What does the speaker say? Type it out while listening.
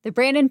The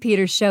Brandon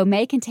Peters Show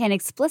may contain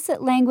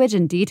explicit language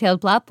and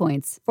detailed plot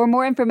points. For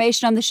more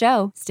information on the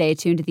show, stay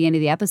tuned to the end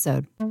of the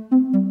episode.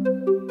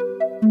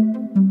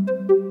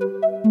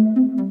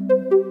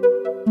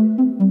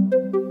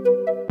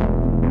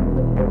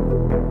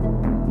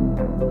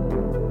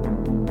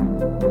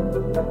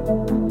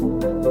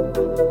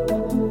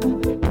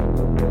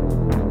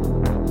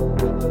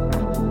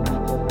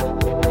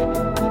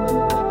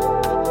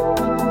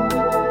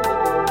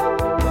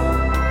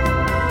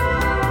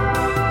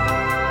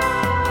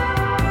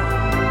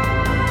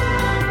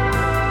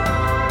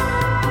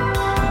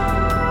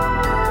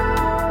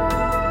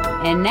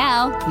 And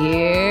now,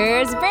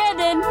 here's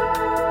Brandon.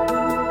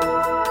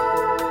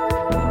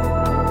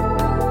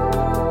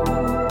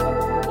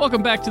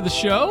 Welcome back to the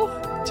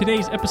show.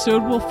 Today's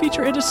episode will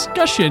feature a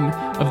discussion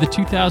of the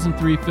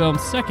 2003 film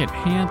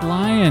Secondhand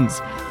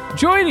Lions.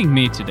 Joining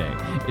me today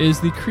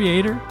is the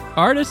creator,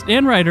 artist,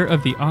 and writer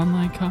of the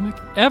online comic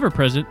Ever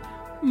Present,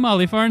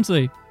 Molly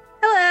Farnsley.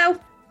 Hello.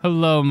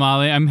 Hello,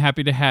 Molly. I'm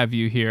happy to have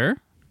you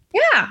here.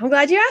 Yeah, I'm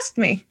glad you asked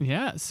me.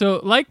 Yeah, so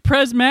like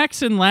Prez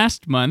Maxon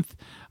last month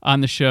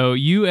on the show,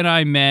 you and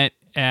I met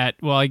at,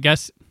 well, I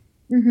guess,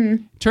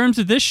 in terms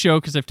of this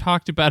show, because I've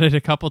talked about it a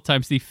couple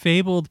times, the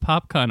fabled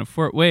PopCon of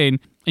Fort Wayne,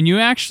 and you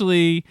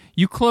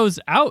closed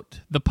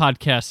out the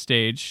podcast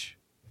stage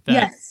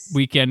that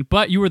weekend,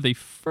 but you were the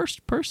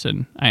first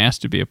person I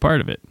asked to be a part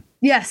of it.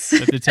 Yes.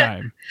 At the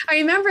time. I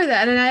remember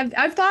that, and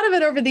I've thought of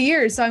it over the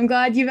years, so I'm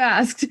glad you've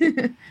asked.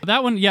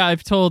 That one, yeah,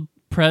 I've told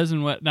Prez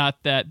and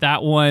whatnot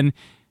that one,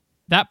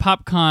 that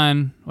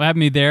PopCon, what had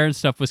me there and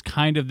stuff, was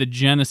kind of the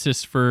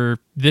genesis for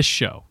this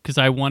show, because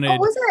I wanted... Oh,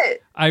 was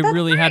it? I That's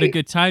really great. had a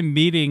good time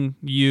meeting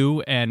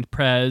you and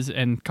Prez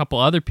and a couple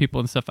other people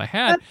and stuff I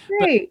had. That's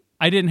great.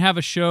 But I didn't have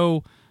a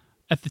show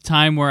at the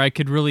time where I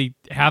could really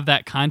have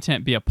that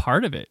content be a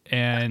part of it.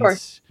 And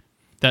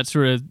that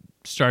sort of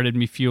started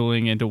me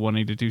fueling into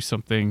wanting to do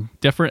something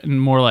different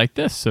and more like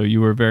this. So you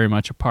were very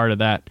much a part of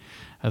that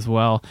as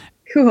well.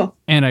 Cool.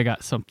 And I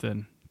got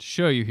something to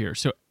show you here.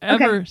 So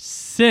ever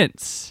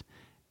since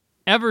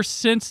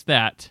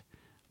that,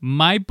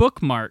 my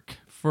bookmark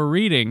for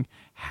reading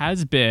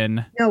has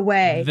been No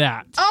way.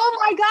 that. Oh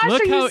my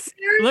gosh, are you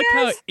serious? Look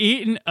how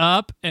eaten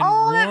up and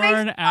that makes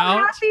worn me so out.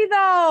 happy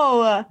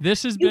though.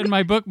 This has been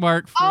my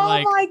bookmark for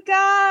my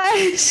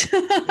gosh.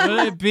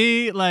 would it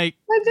be like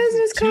My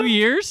business 2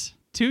 years?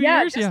 2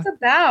 years? Just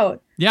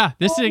about. Yeah,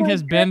 this thing my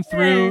has been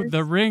through goodness.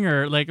 the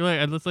ringer. Like, look,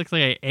 it looks like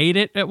I ate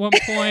it at one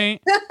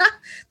point.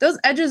 Those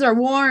edges are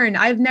worn.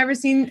 I've never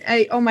seen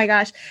oh my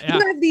gosh. Yeah.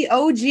 You have the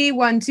OG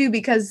one too,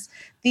 because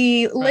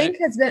the link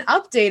has been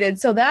updated,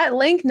 so that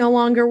link no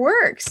longer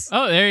works.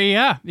 Oh, there you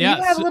go. Yeah.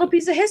 You have a little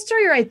piece of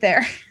history right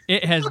there.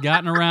 It has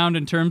gotten around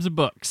in terms of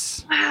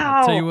books. Wow.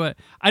 I'll tell you what.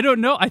 I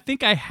don't know. I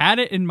think I had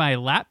it in my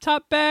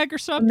laptop bag or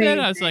something. Amazing.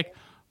 I was like,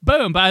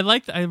 boom. But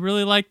I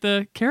really like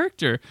the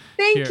character.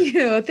 Thank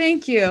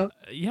you.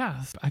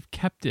 Yeah, I've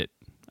kept it.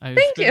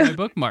 Thank you. My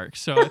bookmark,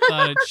 so I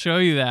thought I'd show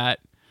you that.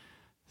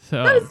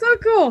 So That is so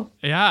cool.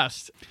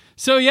 yes.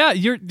 So yeah,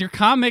 your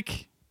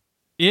comic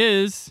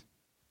is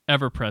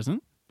Ever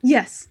Present.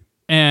 Yes.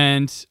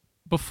 And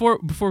before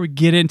we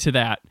get into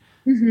that,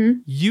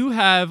 you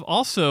have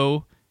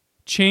also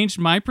changed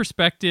my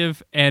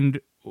perspective and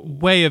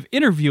way of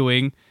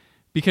interviewing,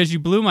 because you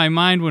blew my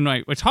mind when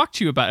I talked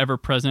to you about Ever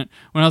Present,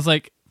 when I was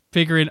like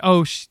figuring,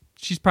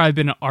 she's probably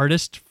been an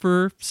artist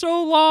for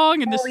so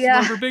long, and this is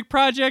one of her big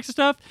projects and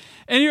stuff.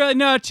 And you're like,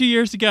 no, 2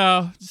 years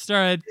ago,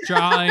 started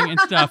drawing and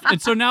stuff.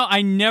 And so now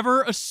I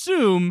never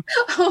assume,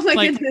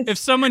 Goodness. if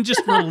someone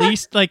just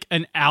released like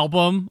an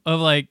album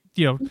of like,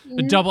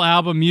 a double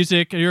album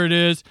music, here it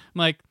is. I'm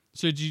like,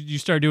 so did you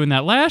start doing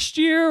that last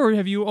year, or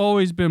have you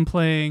always been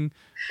playing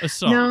a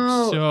song?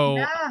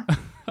 No.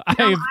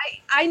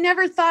 I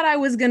never thought I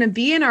was going to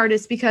be an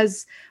artist,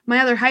 because my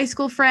other high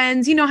school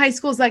friends, high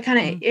school is that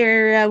kind of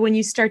area when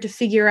you start to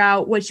figure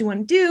out what you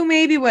want to do,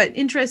 maybe what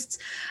interests.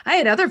 I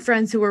had other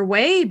friends who were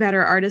way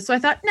better artists. So I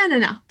thought, no,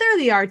 they're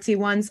the artsy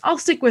ones. I'll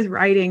stick with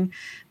writing.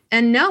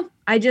 And no,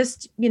 I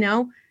just,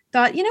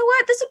 thought, you know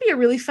what, this would be a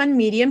really fun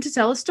medium to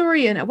tell a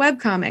story in, a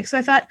webcomic. So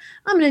I thought,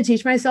 I'm going to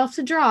teach myself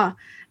to draw.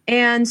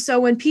 And so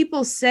when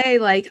people say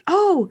like,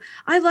 oh,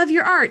 I love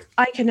your art,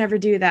 I can never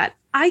do that.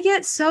 I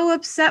get so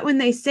upset when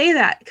they say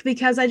that,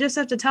 because I just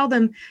have to tell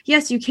them,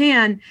 yes, you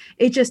can.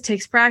 It just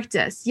takes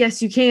practice.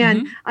 Yes, you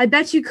can. I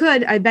bet you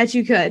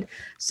could.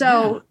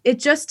 So it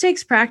just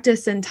takes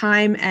practice and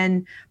time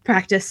and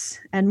practice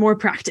and more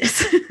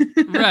practice.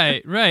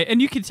 Right. And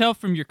you can tell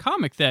from your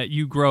comic that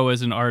you grow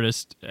as an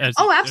artist as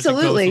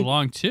absolutely. As it goes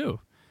along too.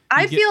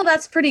 I feel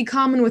that's pretty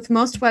common with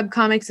most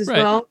webcomics as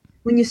well.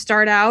 When you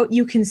start out,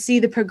 you can see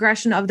the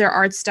progression of their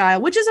art style,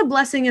 which is a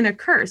blessing and a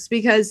curse,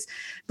 because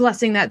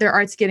blessing that their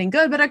art's getting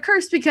good, but a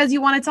curse because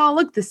you want it to all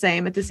look the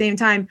same at the same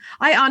time.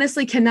 I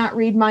honestly cannot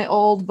read my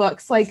old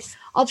books. Like,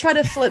 I'll try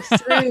to flip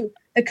through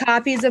the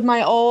copies of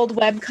my old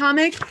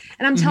webcomic,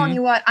 and I'm telling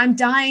you what, I'm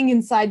dying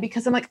inside,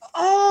 because I'm like,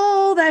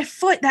 oh, that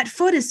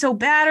foot is so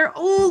bad, or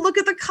oh, look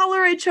at the color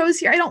I chose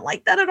here. I don't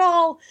like that at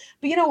all.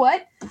 But you know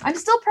what? I'm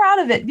still proud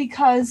of it,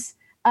 because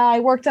I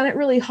worked on it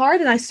really hard,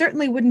 and I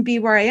certainly wouldn't be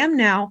where I am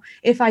now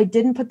if I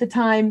didn't put the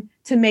time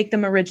to make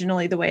them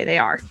originally the way they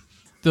are.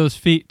 Those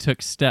feet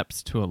took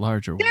steps to a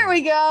larger world. There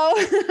we go.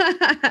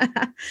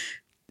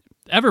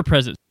 Ever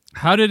Present.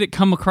 How did it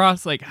come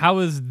across? Like, how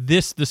is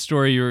this the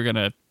story you were going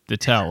to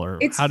tell? Or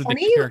it's how did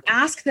funny the character... you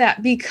ask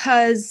that,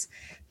 because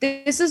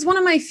this is one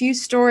of my few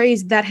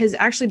stories that has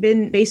actually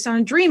been based on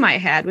a dream I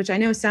had, which I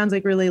know sounds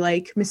like really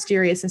like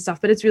mysterious and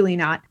stuff, but it's really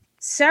not.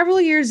 Several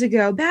years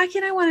ago, back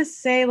in, I want to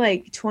say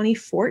like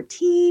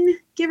 2014,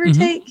 give or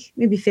take,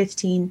 maybe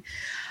 15,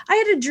 I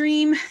had a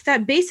dream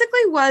that basically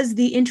was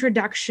the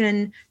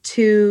introduction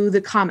to the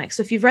comic.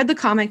 So if you've read the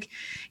comic,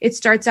 it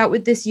starts out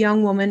with this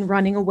young woman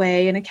running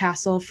away in a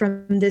castle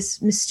from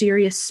this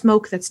mysterious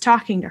smoke that's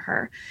talking to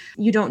her.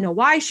 You don't know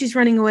why she's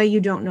running away. You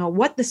don't know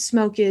what the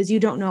smoke is.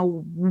 You don't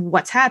know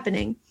what's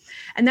happening.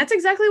 And that's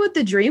exactly what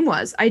the dream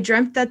was. I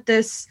dreamt that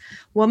this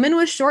woman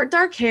with short,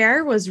 dark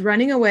hair was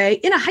running away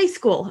in a high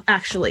school,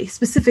 actually,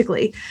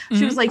 specifically.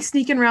 She was like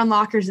sneaking around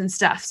lockers and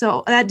stuff.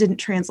 So that didn't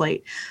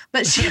translate.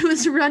 But she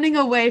was running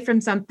away from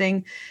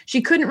something.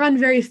 She couldn't run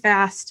very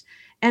fast.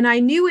 And I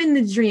knew in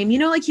the dream, you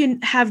know, like you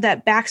have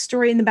that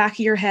backstory in the back of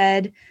your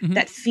head,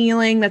 that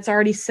feeling that's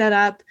already set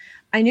up.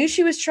 I knew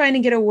she was trying to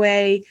get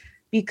away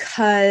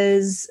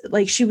because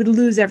like she would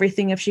lose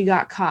everything if she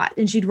got caught,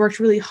 and she'd worked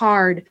really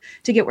hard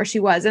to get where she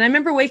was. And I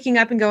remember waking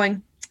up and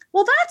going,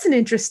 well, that's an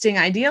interesting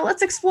idea.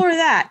 Let's explore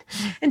that.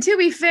 And to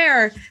be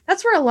fair,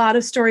 that's where a lot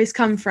of stories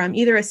come from.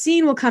 Either a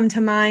scene will come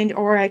to mind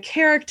or a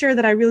character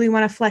that I really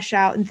want to flesh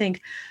out and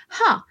think,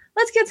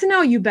 let's get to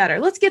know you better.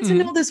 Let's get to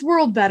know this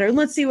world better. And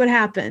let's see what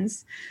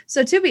happens.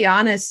 So to be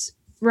honest,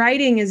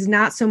 writing is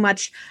not so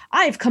much,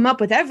 I've come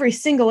up with every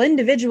single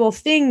individual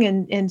thing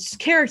and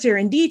character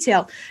in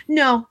detail.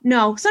 No.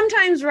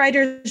 Sometimes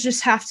writers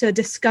just have to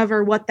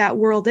discover what that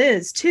world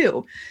is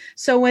too.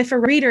 So if a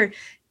reader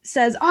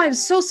says, oh, I'm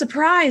so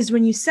surprised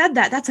when you said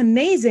that, that's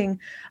amazing,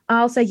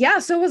 I'll say, yeah,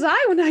 so was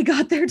I when I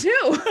got there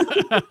too.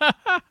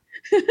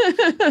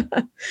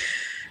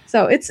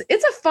 So it's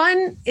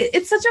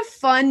such a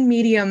fun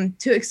medium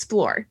to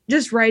explore,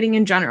 just writing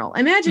in general.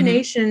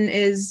 Imagination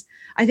is,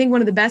 I think,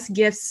 one of the best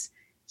gifts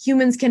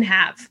humans can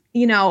have,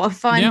 you know, a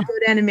fun,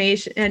 good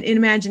animation and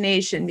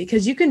imagination,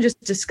 because you can just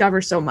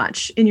discover so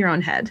much in your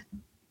own head.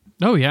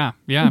 Oh, yeah.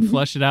 Yeah.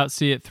 Flesh it out,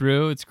 see it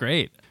through. It's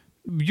great.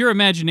 Your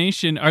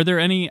imagination, are there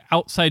any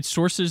outside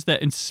sources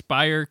that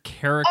inspire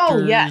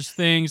characters,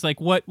 things like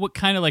what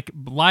kind of like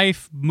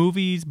life,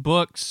 movies,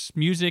 books,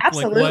 music?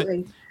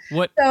 Absolutely.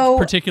 Like what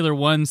particular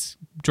ones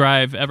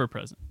drive Ever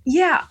Present?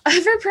 Yeah.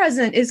 Ever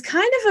Present is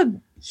kind of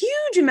a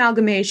huge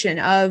amalgamation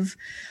of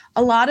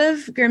a lot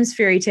of Grimm's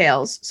fairy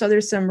tales. So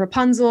there's some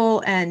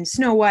Rapunzel and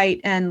Snow White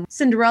and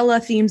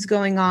Cinderella themes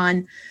going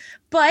on,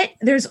 but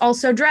there's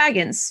also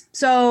dragons.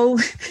 So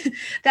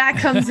that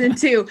comes in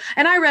too.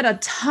 And I read a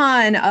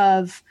ton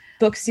of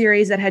book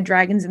series that had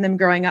dragons in them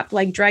growing up,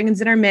 like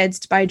Dragons in Our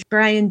Midst by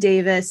Brian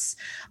Davis.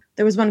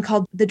 There was one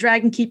called The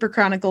Dragon Keeper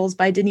Chronicles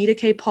by Danita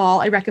K.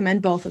 Paul. I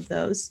recommend both of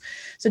those.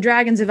 So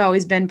dragons have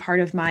always been part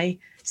of my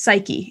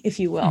psyche, if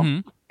you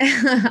will.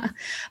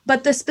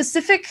 But the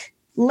specific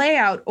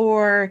layout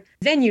or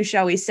venue,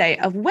 shall we say,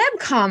 of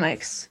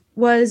webcomics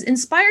was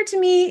inspired to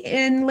me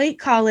in late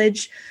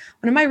college.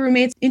 One of my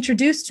roommates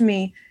introduced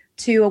me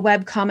to a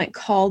webcomic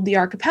called The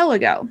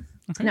Archipelago.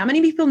 Not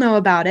many people know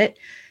about it.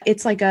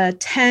 It's like a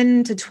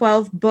 10 to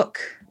 12 book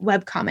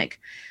webcomic.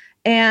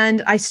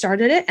 And I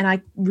started it and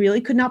I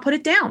really could not put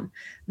it down.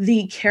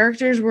 The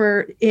characters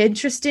were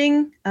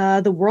interesting.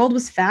 The world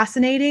was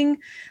fascinating.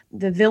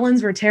 The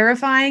villains were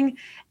terrifying.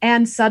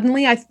 And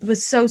suddenly I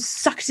was so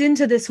sucked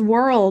into this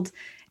world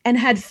and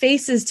had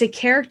faces to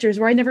characters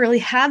where I never really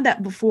had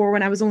that before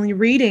when I was only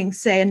reading,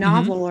 say, a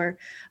novel or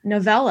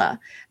novella.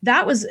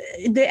 That was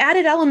the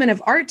added element of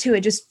art to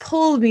it, just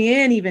pulled me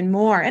in even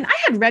more. And I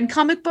had read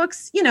comic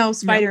books, you know,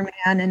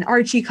 Spider-Man and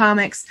Archie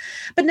comics,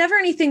 but never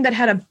anything that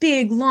had a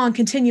big, long,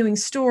 continuing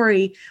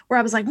story where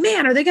I was like,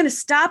 man, are they going to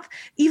stop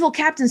evil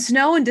Captain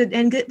Snow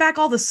and get back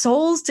all the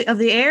souls of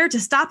the air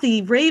to stop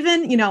the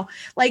Raven? You know,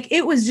 like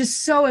it was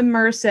just so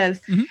immersive.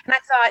 And I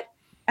thought,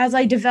 as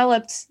I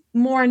developed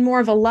more and more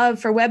of a love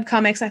for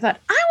webcomics, I thought,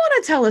 I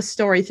want to tell a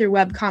story through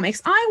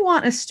webcomics. I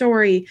want a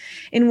story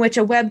in which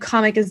a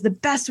webcomic is the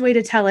best way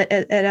to tell it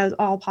as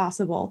all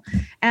possible.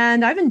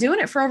 And I've been doing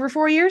it for over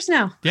 4 years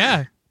now.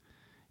 Yeah.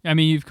 I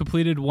mean, you've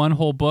completed one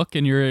whole book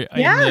and you're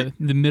in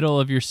the middle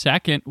of your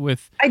second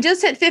with... I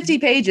just hit 50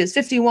 pages,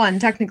 51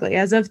 technically,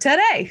 as of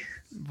today.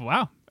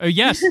 Wow.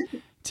 Yes.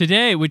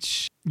 Today,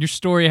 which your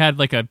story had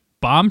like a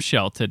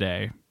bombshell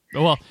today.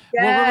 Well,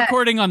 we're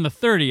recording on the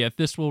 30th.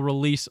 This will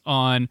release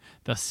on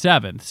the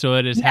 7th. So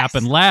it has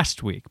happened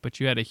last week, but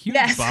you had a huge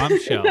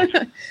bombshell.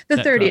 The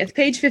 30th,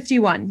 page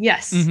 51.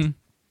 Yes.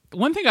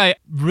 One thing I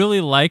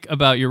really like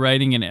about your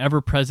writing in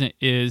Ever Present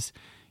is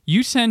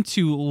you tend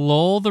to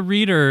lull the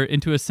reader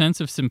into a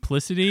sense of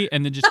simplicity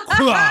and then just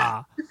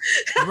right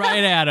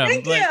at them.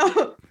 Thank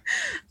you.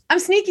 I'm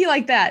sneaky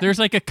like that. There's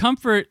like a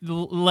comfort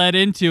led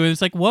into it.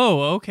 It's like,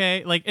 whoa,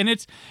 okay. Like, and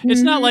it's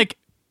not like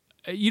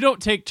you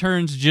don't take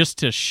turns just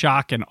to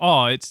shock and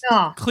awe. It's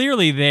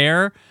clearly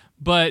there,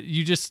 but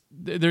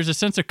there's a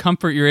sense of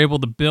comfort you're able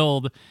to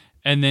build,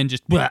 and then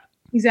just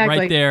exactly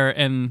right there.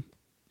 And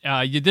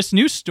this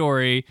new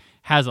story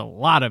has a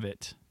lot of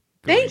it.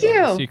 Thank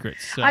you.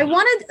 Secrets. So. I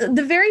wanted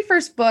the very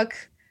first book,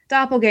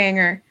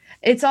 Doppelganger.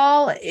 It's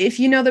all, if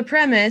you know the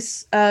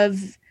premise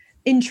of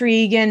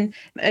intrigue and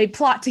a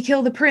plot to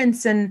kill the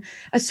prince and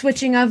a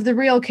switching of the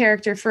real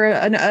character for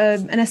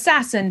an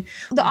assassin.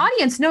 The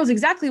audience knows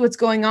exactly what's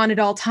going on at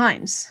all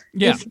times.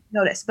 Yeah. If you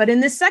notice. But in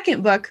this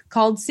second book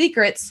called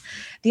Secrets,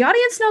 the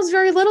audience knows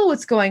very little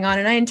what's going on.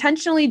 And I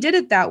intentionally did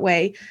it that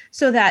way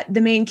so that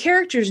the main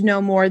characters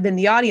know more than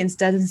the audience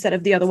does instead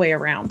of the other way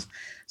around.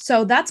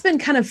 So that's been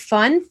kind of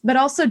fun, but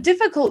also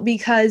difficult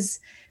because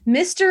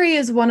mystery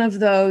is one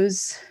of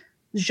those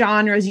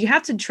genres you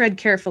have to tread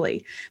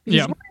carefully, because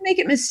you want to make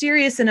it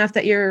mysterious enough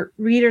that your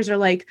readers are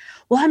like,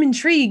 well, I'm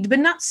intrigued, but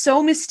not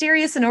so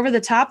mysterious and over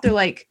the top. They're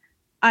like,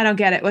 I don't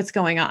get it. What's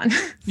going on?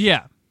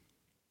 Yeah.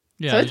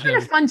 So it's been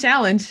a fun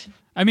challenge.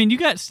 I mean, you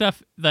got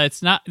stuff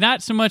that's not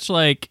so much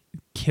like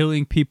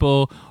killing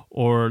people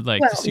or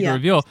like the secret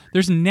reveal.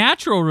 There's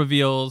natural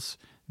reveals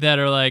that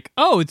are like,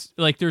 oh, it's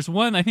like, there's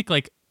one, I think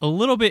like a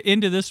little bit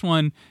into this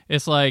one,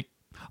 it's like,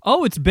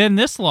 oh, it's been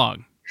this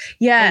long.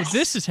 Yes. Oh,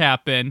 this has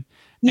happened.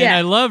 Yeah. And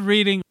I love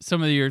reading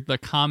some of the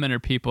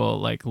commenter people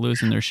like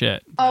losing their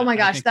shit. Oh my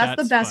gosh,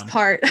 that's the best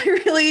part. I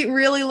really,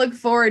 really look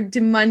forward to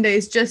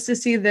Mondays just to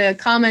see the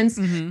comments,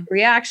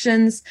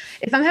 reactions.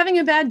 If I'm having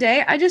a bad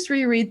day, I just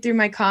reread through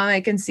my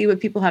comic and see what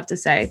people have to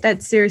say.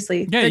 That's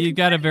seriously. Yeah, you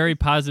got a very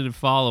positive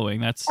following.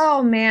 That's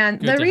man.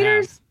 The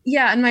readers,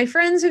 and my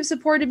friends who've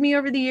supported me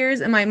over the years,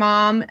 and my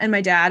mom and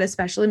my dad,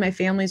 especially my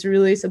family's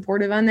really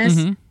supportive on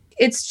this.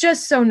 It's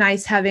just so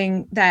nice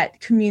having that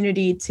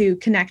community to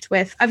connect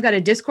with. I've got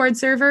a Discord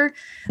server.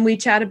 We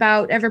chat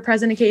about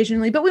Ever-Present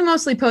occasionally, but we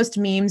mostly post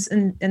memes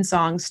and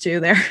songs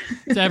too there.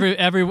 So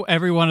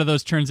every one of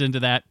those turns into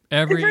that.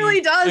 It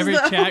really does, every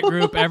chat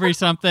group, every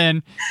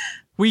something.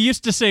 We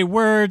used to say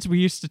words. We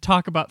used to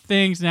talk about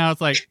things. Now it's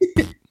like,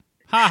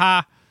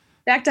 haha.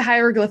 Back to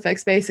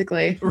hieroglyphics,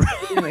 basically.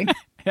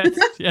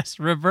 yes,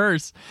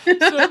 reverse.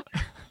 So,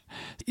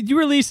 you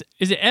release,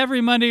 is it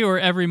every Monday or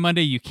every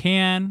Monday you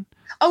can?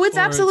 Oh, it's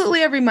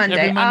absolutely every Monday.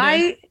 Every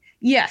Monday?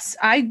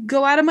 I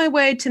go out of my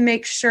way to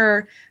make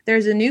sure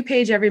there's a new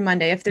page every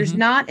Monday. If there's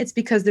not, it's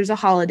because there's a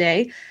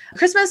holiday.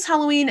 Christmas,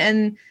 Halloween,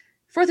 and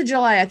 4th of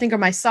July, I think, are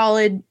my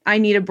solid, I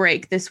need a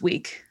break this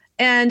week.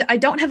 And I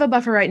don't have a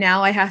buffer right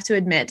now, I have to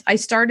admit. I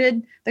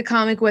started the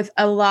comic with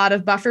a lot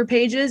of buffer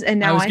pages, and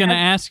now I was going to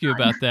ask you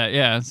about that.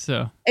 Yeah,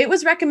 so. It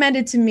was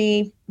recommended to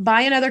me by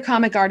another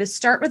comic artist,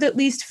 start with at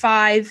least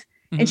 5.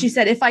 And she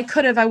said, if I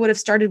could have, I would have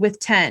started with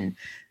 10.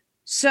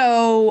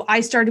 So I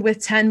started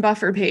with 10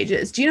 buffer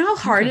pages. Do you know how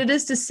hard it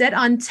is to sit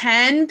on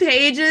 10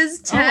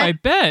 pages? I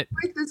bet.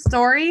 With the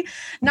story.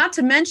 Not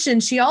to mention,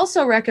 she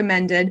also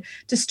recommended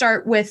to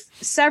start with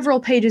several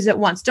pages at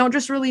once. Don't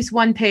just release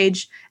one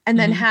page and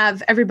then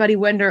have everybody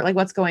wonder like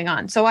what's going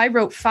on. So I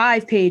wrote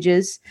 5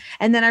 pages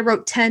and then I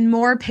wrote 10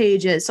 more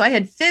pages. So I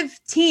had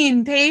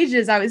 15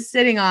 pages I was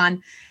sitting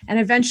on, and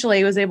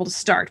eventually I was able to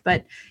start.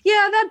 But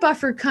yeah, that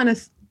buffer kind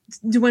of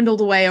dwindled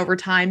away over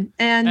time,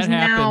 and that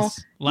now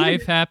happens.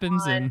 Life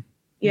happens, and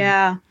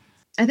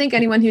I think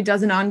anyone who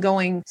does an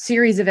ongoing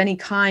series of any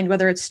kind,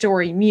 whether it's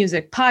story,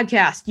 music,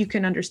 podcast, you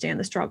can understand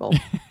the struggle.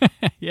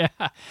 Yeah.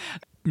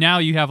 Now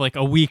you have like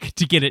a week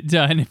to get it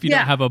done if you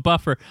don't have a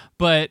buffer.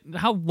 But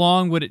how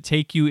long would it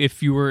take you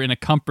if you were in a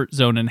comfort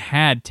zone and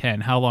had 10?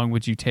 How long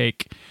would you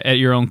take at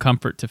your own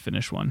comfort to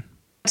finish one?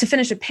 To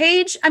finish a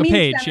page?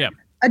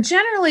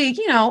 Generally,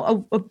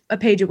 a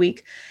page a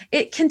week.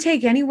 It can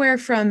take anywhere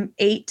from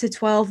 8 to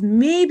 12,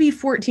 maybe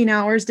 14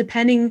 hours,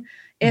 depending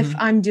if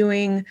I'm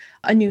doing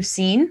a new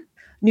scene,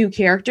 new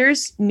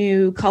characters,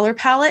 new color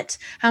palette.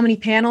 How many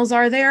panels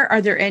are there?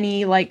 Are there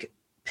any like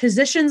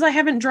positions I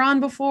haven't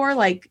drawn before,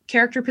 like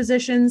character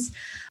positions?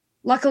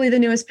 Luckily, the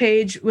newest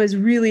page was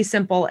really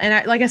simple.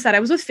 And like I said, I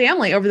was with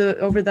family over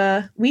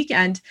the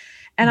weekend.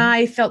 And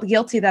I felt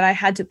guilty that I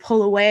had to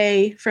pull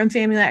away from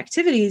family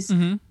activities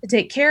to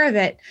take care of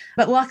it.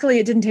 But luckily,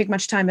 it didn't take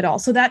much time at all.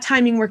 So that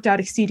timing worked out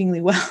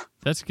exceedingly well.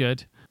 That's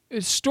good.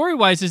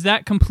 Story-wise, is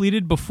that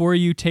completed before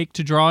you take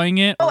to drawing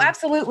it? Oh,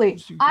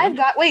 absolutely. I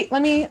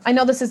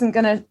know this isn't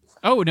going to...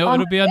 Oh, no,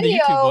 it'll be on the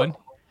YouTube one.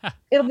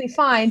 It'll be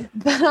fine.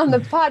 But on the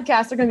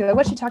podcast, they're going to be like,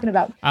 what's she talking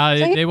about?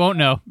 They won't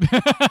know.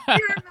 Here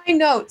are my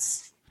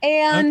notes.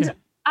 And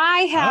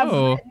I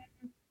have...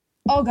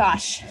 Oh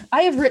gosh,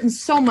 I have written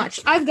so much.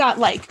 I've got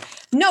like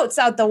notes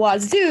out the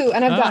wazoo,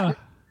 and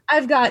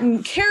I've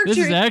gotten characters.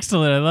 This is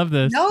excellent. I love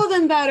this. Know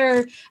them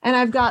better, and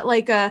I've got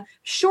like a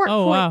short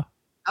point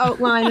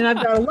outline, and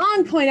I've got a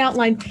long point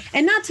outline,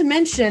 and not to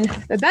mention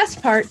the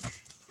best part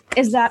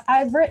is that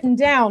I've written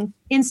down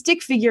in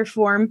stick figure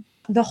form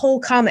the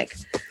whole comic.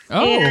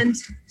 And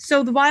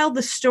so while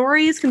the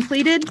story is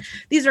completed,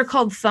 these are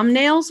called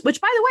thumbnails, which,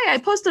 by the way, I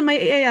post on my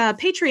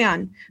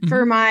Patreon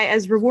for my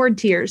as reward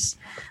tiers.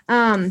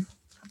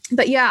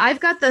 But yeah, I've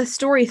got the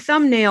story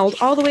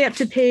thumbnailed all the way up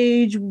to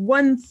page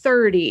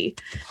 130.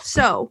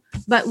 So,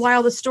 but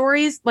while the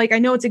stories, like I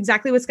know it's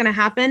exactly what's going to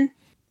happen,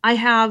 I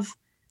have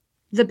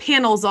the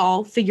panels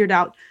all figured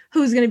out.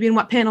 Who's going to be in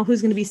what panel,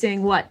 who's going to be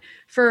saying what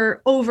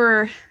for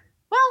over,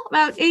 well,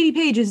 about 80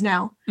 pages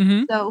now.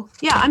 Mm-hmm. So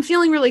yeah, I'm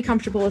feeling really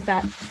comfortable with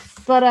that.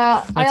 But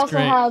I also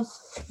have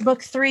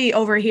book 3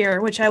 over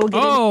here, which I will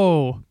get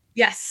into.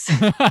 Yes.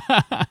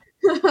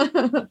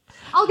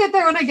 I'll get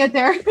there when I get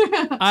there.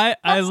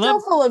 I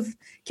love full of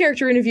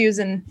character interviews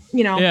and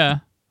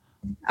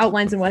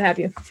outlines and what have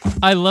you.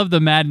 I love the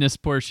madness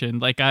portion.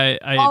 Like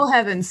oh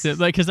heavens!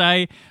 Like because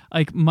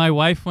my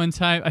wife one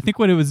time, I think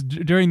when it was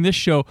during this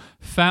show,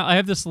 I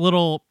have this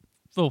little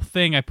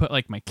thing I put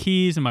like my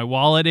keys and my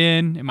wallet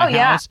in my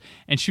house,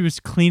 and she was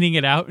cleaning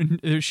it out,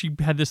 and she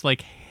had this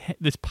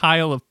this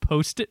pile of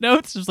Post-it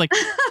notes. It was like,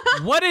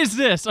 what is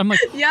this? I'm like,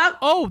 yep.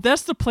 Oh,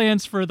 that's the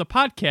plans for the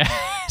podcast.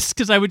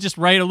 Because I would just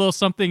write a little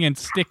something and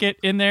stick it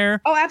in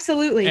there. Oh,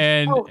 absolutely.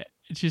 And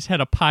she just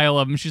had a pile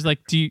of them. She's like,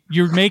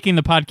 you're making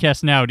the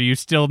podcast now. Do you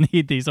still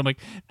need these? I'm like,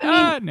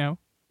 no.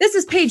 This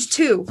is page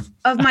 2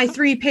 of my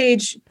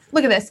 3-page.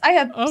 Look at this. I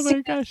have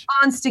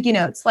on sticky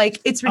notes. Like,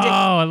 it's ridiculous.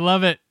 Oh, I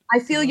love it. I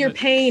feel your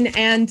pain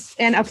and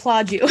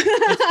applaud you.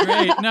 That's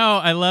great. No,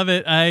 I love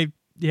it.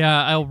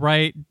 I'll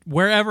write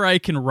wherever I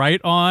can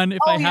write on. If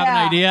I have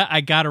an idea,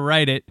 I got to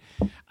write it.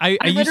 I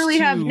literally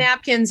have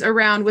napkins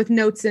around with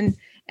notes and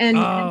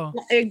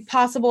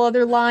possible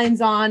other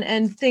lines on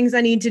and things I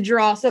need to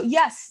draw. So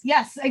yes,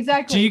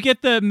 exactly. Do you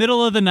get the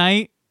middle of the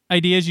night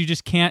ideas you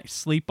just can't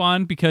sleep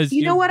on because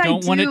you don't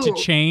want it to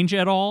change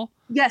at all?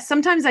 Yes,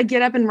 sometimes I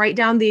get up and write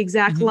down the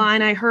exact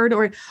line I heard,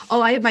 or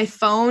my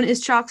phone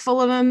is chock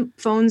full of them.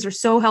 Phones are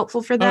so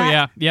helpful for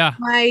that. Oh yeah.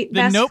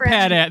 The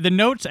Notepad app, the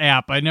Notes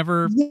app. I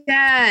never.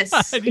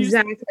 Yes,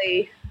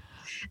 exactly.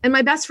 And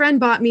my best friend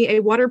bought me a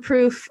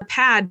waterproof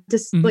pad,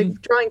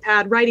 like drawing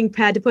pad, writing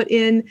pad to put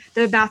in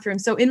the bathroom.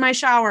 So in my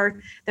shower,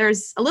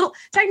 there's a little.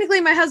 Technically,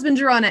 my husband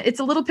drew on it.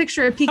 It's a little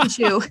picture of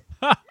Pikachu.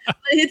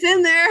 It's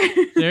in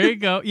there. There you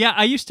go. Yeah,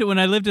 I used to when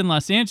I lived in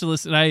Los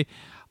Angeles, and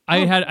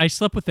I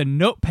slept with a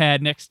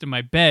notepad next to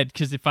my bed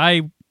because if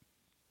I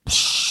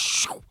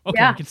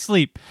I could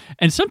sleep.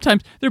 And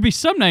sometimes there'd be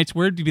some nights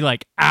where it'd be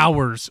like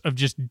hours of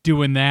just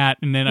doing that,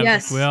 and then I'm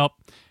like, well,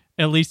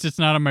 at least it's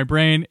not on my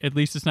brain. At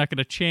least it's not going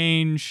to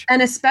change.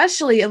 And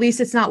especially, at least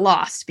it's not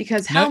lost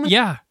because how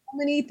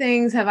many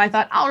things have I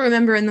thought I'll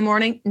remember in the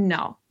morning?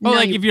 No.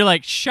 Like if you're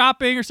like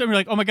shopping or something, you're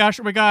like, oh my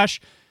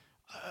gosh.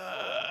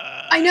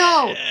 I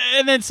know.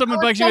 And then someone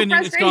bugs you and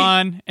it's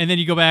gone. And then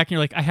you go back and you're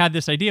like, I had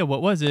this idea.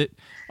 What was it?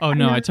 Oh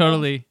no, I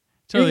totally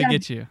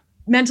get you.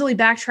 Mentally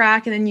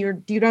backtrack and then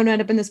you don't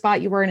end up in the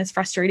spot you were, and it's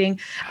frustrating.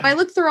 I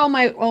look through all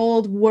my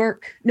old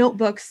work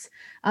notebooks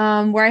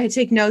where I had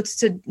take notes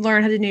to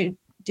learn how to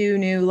do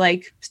new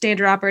like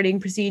standard operating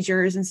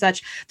procedures and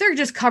such. They're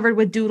just covered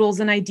with doodles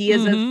and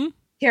ideas of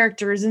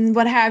characters and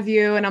what have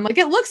you. And I'm like,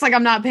 it looks like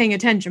I'm not paying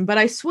attention, but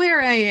I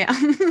swear I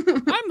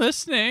am. I'm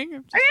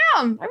listening. I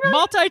am. I really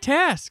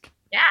multitask.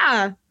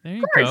 Yeah. There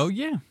you go.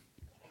 Yeah.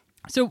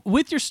 So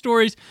with your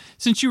stories,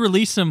 since you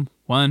release them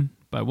one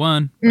by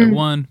one,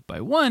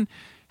 by one,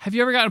 have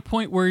you ever gotten a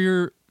point where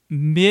you're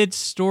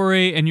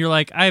mid-story and you're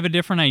like, I have a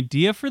different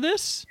idea for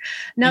this?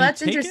 No,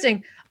 that's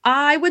interesting.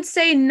 I would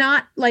say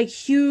not like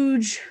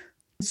huge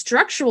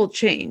structural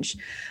change,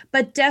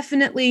 but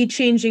definitely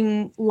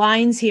changing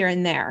lines here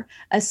and there,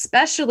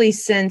 especially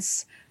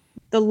since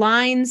the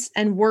lines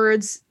and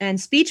words and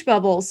speech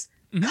bubbles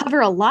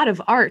cover a lot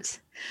of art.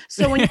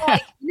 So when you're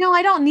like,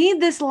 I don't need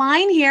this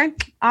line here,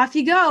 off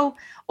you go.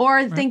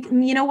 Or think,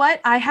 you know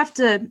what, I have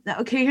to,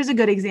 okay, here's a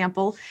good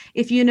example.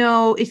 If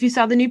you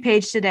saw the new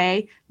page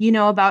today, you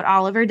know about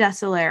Oliver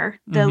Desselaire,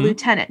 the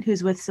lieutenant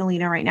who's with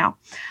Selena right now.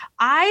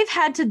 I've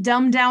had to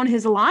dumb down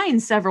his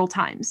lines several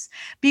times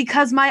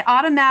because my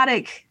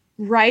automatic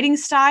writing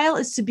style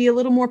is to be a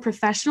little more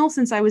professional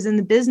since I was in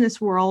the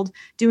business world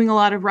doing a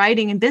lot of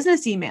writing and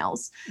business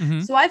emails.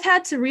 So I've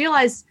had to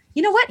realize,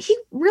 you know what? He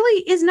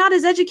really is not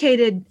as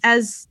educated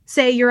as,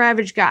 say, your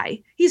average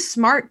guy. He's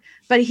smart,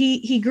 but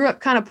he grew up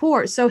kind of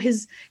poor. So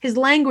his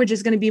language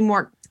is going to be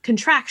more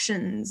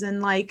contractions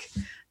and like,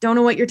 don't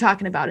know what you're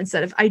talking about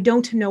instead of I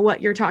don't know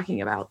what you're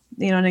talking about.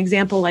 An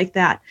example like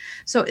that.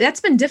 So that's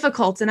been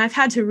difficult. And I've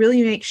had to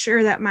really make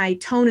sure that my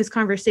tone is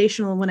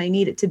conversational when I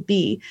need it to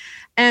be.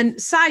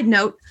 And side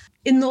note,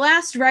 in the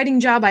last writing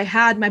job I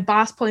had, my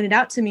boss pointed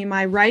out to me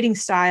my writing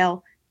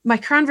style. My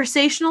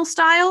conversational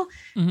style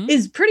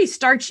is pretty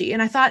starchy.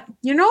 And I thought,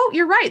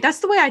 you're right. That's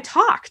the way I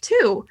talk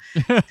too.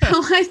 So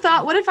I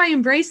thought, what if I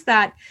embrace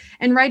that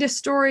and write a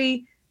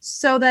story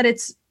so that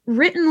it's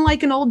written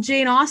like an old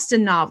Jane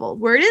Austen novel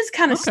where it is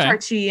kind of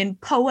starchy and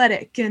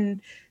poetic and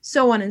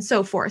so on and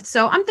so forth.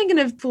 So I'm thinking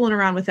of fooling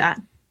around with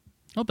that.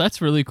 Oh,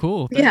 that's really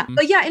cool. Yeah.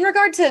 But yeah,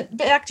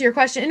 back to your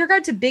question, in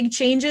regard to big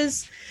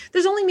changes,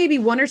 there's only maybe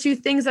one or two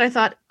things that I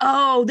thought,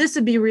 oh, this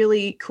would be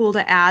really cool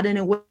to add and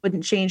it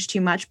wouldn't change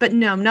too much. But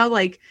no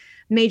like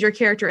major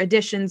character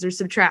additions or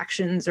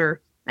subtractions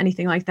or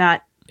anything like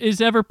that.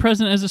 is ever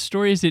present as a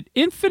story? Is it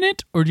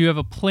infinite, or do you have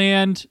a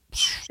planned?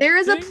 There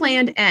is thing? a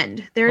planned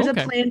end. There is a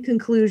planned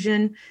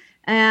conclusion,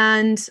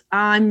 and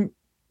I'm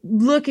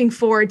looking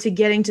forward to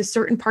getting to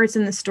certain parts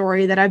in the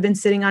story that I've been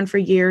sitting on for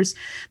years.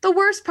 The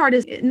worst part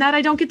is that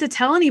I don't get to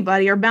tell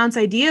anybody or bounce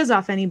ideas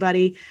off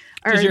anybody.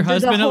 Does your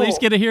husband at least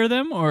get to hear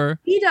them, or?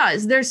 He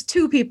does. There's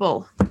two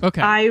people.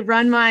 Okay. I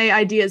run my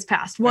ideas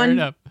past.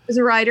 One is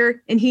a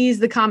writer, and he's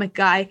the comic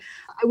guy.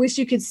 I wish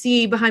you could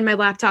see behind my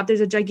laptop, there's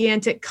a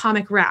gigantic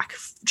comic rack,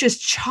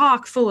 just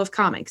chock full of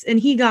comics. And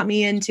he got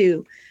me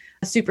into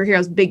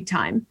superheroes big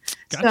time.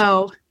 Gotcha.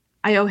 So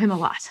I owe him a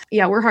lot.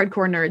 Yeah, we're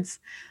hardcore nerds.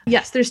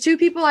 Yes, there's two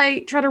people I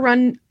try to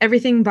run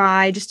everything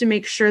by just to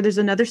make sure there's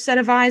another set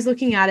of eyes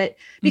looking at it.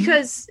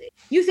 Because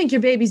you think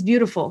your baby's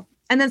beautiful.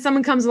 And then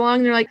someone comes along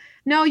and they're like,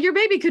 no, your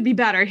baby could be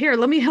better. Here,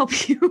 let me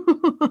help you.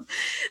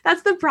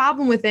 That's the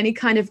problem with any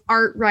kind of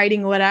art,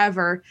 writing,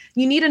 whatever.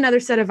 You need another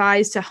set of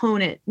eyes to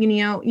hone it. You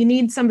know, you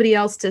need somebody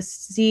else to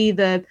see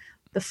the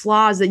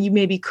flaws that you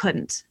maybe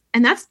couldn't.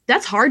 And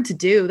that's hard to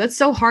do. That's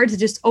so hard to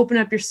just open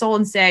up your soul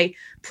and say,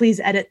 please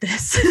edit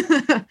this.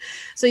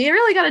 So you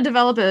really got to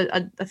develop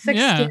a thick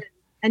skin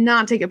and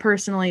not take it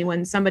personally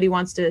when somebody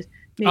wants to.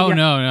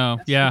 No.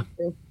 Yeah.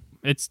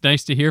 It's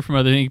nice to hear from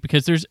other things,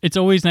 because it's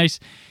always nice,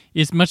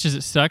 as much as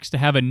it sucks, to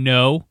have a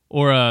no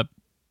or a,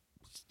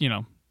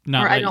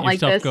 not let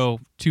yourself go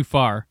too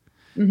far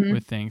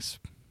with things.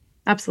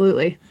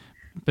 Absolutely.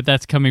 But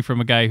that's coming from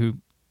a guy who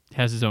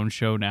has his own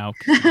show now.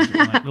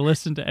 Like to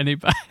listen to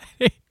anybody.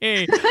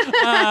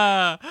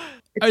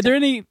 Are there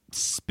any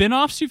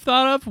spin-offs you've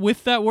thought of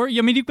with that world?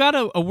 I mean, you've got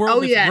a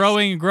world that's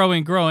growing and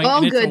growing. Oh,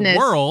 and it's goodness. A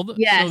world.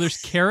 Yes. So there's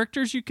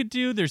characters you could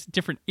do. There's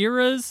different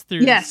eras.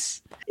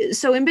 Yes.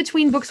 So in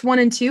between books 1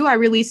 and 2, I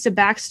released a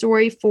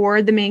backstory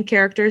for the main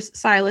characters,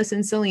 Silas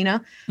and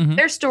Selena,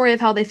 their story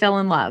of how they fell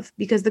in love,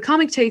 because the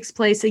comic takes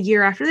place a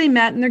year after they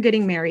met and they're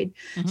getting married.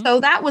 So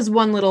that was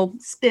one little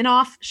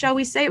spin-off, shall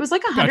we say. It was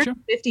like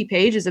 150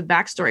 pages of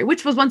backstory,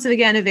 which was once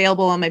again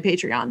available on my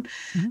Patreon.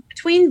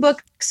 Between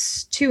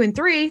books 2 and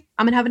 3,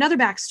 I'm going to have another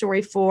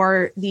backstory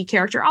for the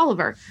character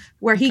Oliver,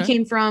 where he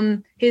came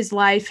from, his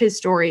life, his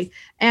story.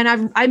 And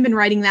I've been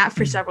writing that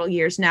for several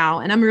years now,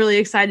 and I'm really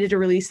excited to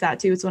release that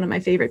too. It's one of my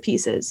favorite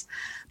pieces.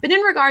 But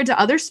in regard to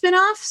other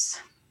spin-offs,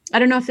 I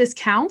don't know if this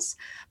counts,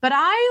 but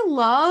I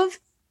love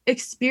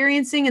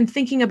experiencing and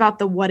thinking about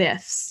the what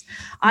ifs.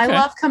 I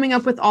love coming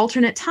up with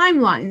alternate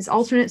timelines,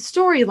 alternate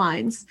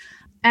storylines,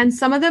 and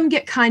some of them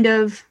get kind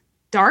of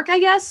dark, I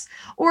guess,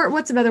 or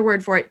what's another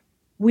word for it?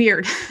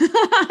 Weird.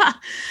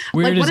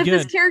 Weird like, what if good.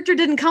 This character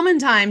didn't come in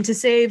time to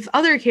save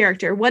other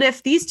character? What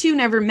if these two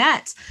never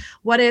met?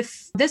 What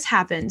if this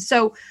happened?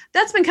 So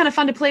that's been kind of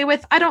fun to play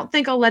with. I don't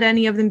think I'll let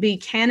any of them be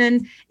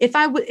canon. If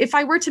I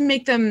were to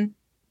make them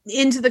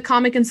into the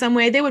comic in some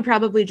way, they would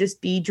probably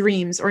just be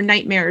dreams or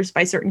nightmares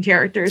by certain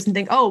characters, and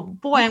think, oh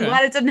boy, I'm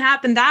glad it didn't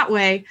happen that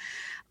way.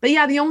 But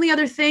yeah, the only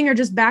other thing are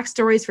just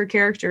backstories for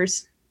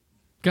characters.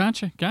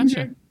 Gotcha.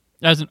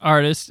 As an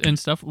artist and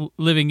stuff,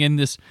 living in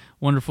this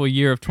wonderful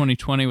year of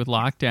 2020 with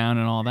lockdown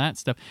and all that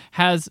stuff,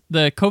 has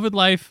the COVID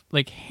life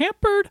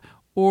hampered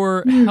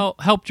or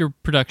helped your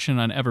production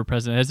on Ever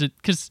Present? Has it?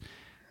 Because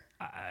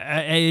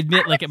I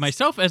admit, at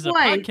myself as a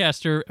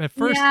podcaster, at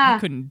first I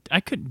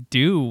couldn't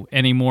do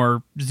any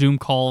more Zoom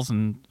calls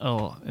and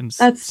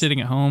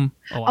sitting at home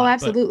a lot.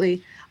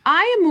 Absolutely.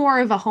 I am more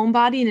of a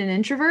homebody and an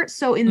introvert,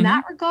 so in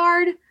that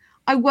regard,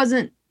 I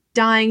wasn't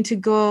dying to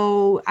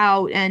go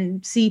out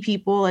and see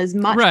people as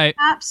much,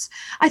 perhaps.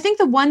 I think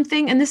the one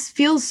thing, and this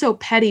feels so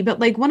petty, but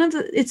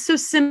it's so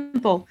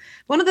simple.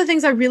 One of the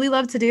things I really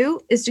love to do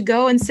is to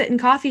go and sit in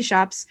coffee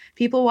shops,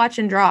 people watch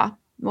and draw,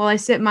 while I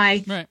sip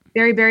my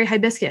Berry Berry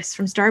Hibiscus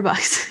from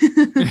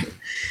Starbucks.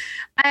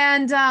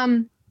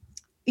 And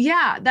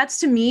that's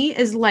to me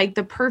is like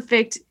the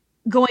perfect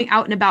going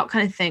out and about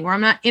kind of thing, where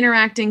I'm not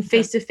interacting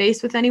face to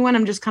face with anyone.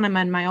 I'm just kind of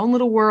in my own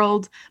little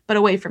world, but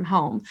away from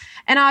home.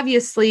 And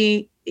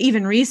obviously,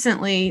 even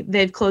recently,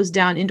 they've closed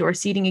down indoor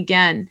seating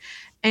again.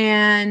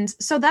 And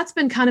so that's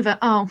been kind of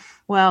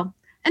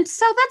and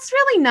so that's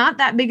really not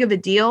that big of a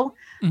deal.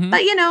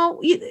 But,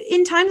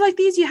 in times like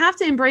these, you have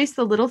to embrace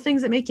the little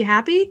things that make you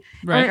happy,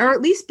 or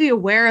at least be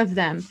aware of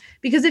them.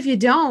 Because if you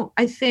don't,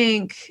 I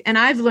think, and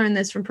I've learned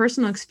this from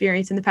personal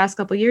experience in the past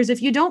couple of years,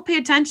 if you don't pay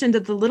attention to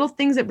the little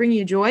things that bring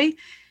you joy,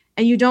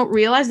 and you don't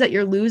realize that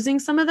you're losing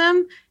some of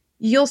them,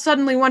 you'll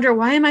suddenly wonder,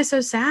 why am I so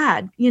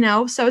sad?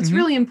 So it's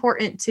really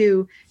important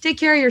to take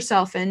care of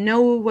yourself and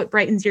know what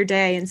brightens your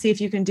day, and see if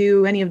you can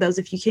do any of those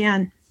if you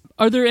can.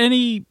 Are there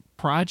any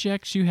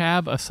projects you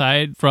have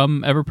aside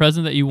from Ever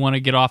Present that you want to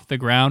get off the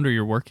ground, or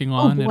you're working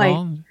on at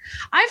all?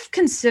 I've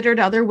considered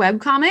other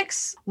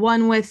webcomics,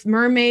 one with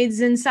mermaids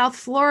in South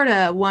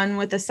Florida, one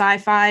with a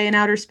sci-fi in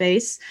outer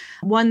space,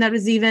 one that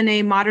was even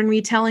a modern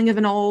retelling of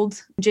an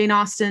old Jane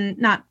Austen,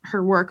 not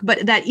her work,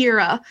 but that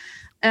era,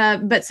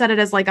 but set it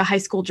as like a high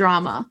school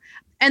drama.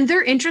 And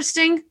they're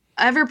interesting.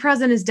 Ever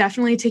Present is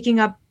definitely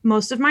taking up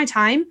most of my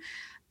time,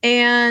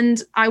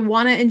 and I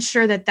want to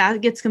ensure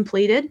that gets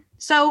completed.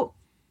 So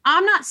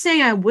I'm not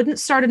saying I wouldn't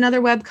start another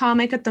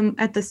webcomic at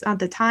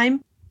the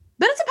time,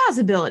 but it's a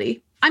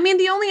possibility. I mean,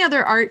 the only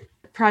other art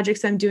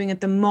projects I'm doing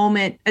at the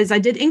moment is I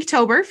did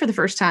Inktober for the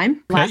first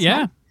time last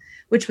month,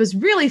 which was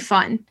really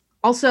fun.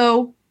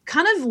 Also,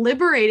 kind of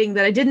liberating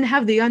that I didn't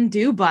have the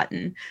undo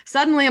button.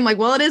 Suddenly I'm like,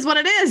 well, it is what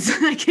it is.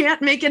 I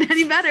can't make it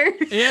any better.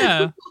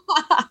 Yeah.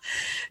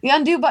 The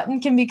undo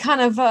button can be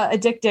kind of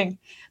addicting.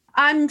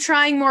 I'm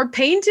trying more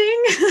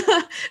painting,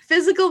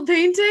 physical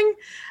painting.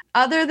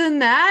 Other than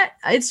that,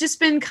 it's just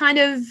been kind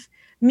of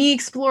me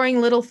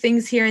exploring little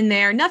things here and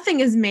there.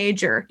 Nothing is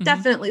major.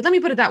 Definitely. Let me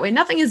put it that way.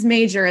 Nothing is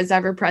major as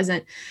ever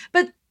present,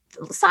 but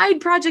side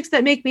projects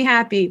that make me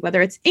happy,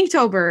 whether it's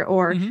Inktober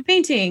or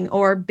painting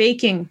or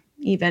baking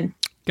even.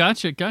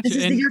 Gotcha. This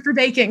is the year for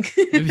baking.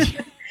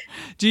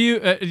 Do you,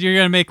 you're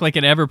going to make like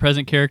an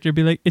ever-present character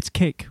be like, it's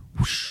cake.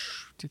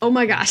 Whoosh. Oh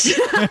my gosh.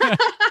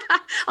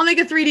 I'll make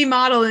a 3D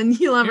model and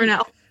you'll never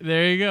know.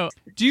 There you go.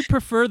 Do you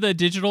prefer the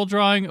digital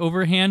drawing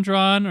over hand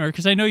drawn, or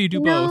because I know you do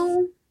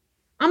both?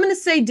 I'm going to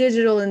say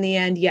digital in the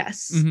end,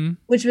 yes,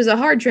 which was a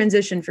hard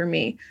transition for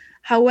me.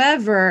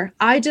 However,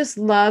 I just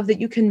love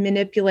that you can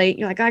manipulate.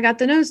 You're like, I got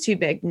the nose too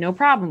big. No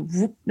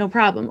problem. No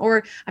problem.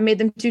 Or I made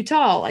them too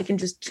tall. I can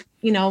just,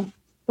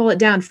 pull it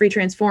down, free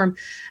transform.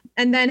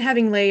 And then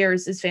having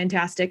layers is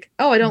fantastic.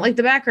 Oh, I don't like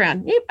the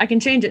background. Yep, I can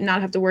change it and not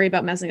have to worry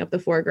about messing up the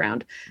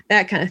foreground,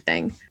 that kind of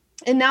thing.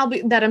 And now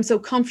that I'm so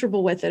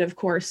comfortable with it, of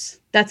course,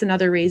 that's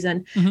another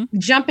reason.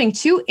 Jumping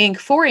to ink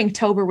for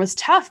Inktober was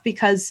tough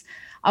because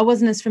I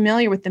wasn't as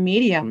familiar with the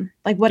medium,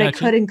 like what I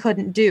could and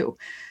couldn't do.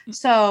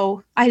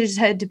 So I just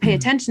had to pay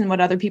attention to what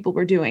other people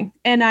were doing.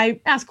 And I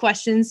asked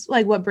questions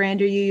like, what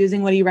brand are you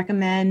using? What do you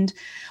recommend?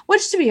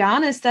 Which, to be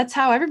honest, that's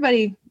how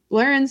everybody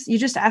learns. You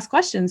just ask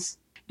questions,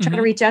 try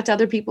to reach out to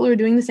other people who are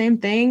doing the same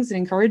things and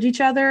encourage each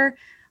other.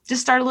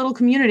 Just start a little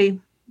community,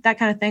 that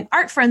kind of thing.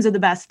 Art friends are the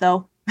best,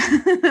 though.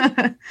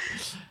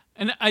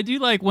 And I do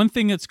like one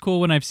thing that's cool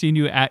when I've seen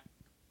you at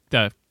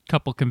the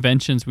couple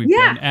conventions we've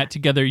been at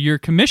together, your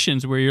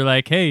commissions where you're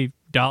like, hey,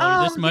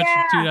 $1 this much,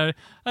 $2.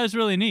 That's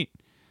really neat.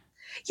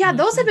 Yeah,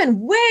 those have been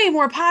way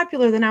more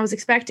popular than I was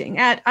expecting.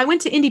 I went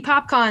to Indie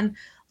PopCon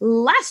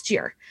last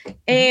year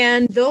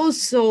and those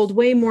sold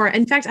way more.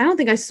 In fact, I don't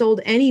think I sold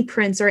any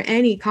prints or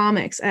any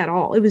comics at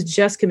all. It was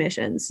just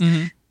commissions,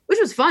 which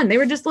was fun. They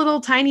were just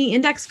little tiny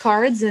index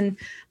cards and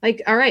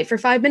like, all right, for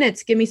 5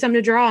 minutes, give me something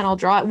to draw and I'll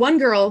draw it. One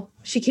girl,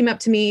 she came up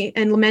to me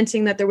and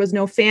lamenting that there was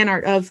no fan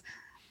art of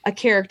a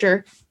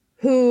character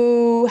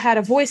who had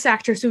a voice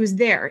actress who was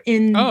there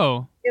in,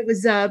 it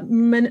was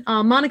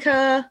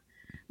Monica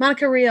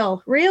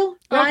Real.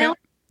 Okay.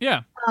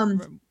 Yeah.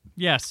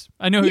 Yes.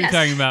 I know who you're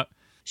talking about.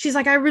 She's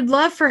like, I would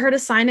love for her to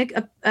sign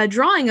a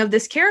drawing of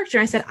this character.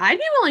 I said, I'd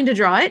be willing to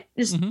draw it.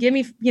 Just give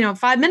me,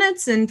 5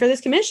 minutes. And for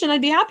this commission,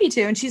 I'd be happy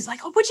to. And she's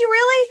like, oh, would you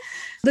really?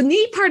 The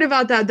neat part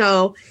about that,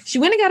 though, she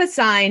went and got it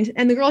signed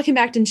and the girl came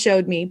back and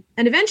showed me.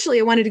 And eventually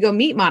I wanted to go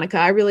meet Monica.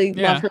 I really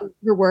love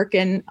her work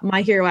in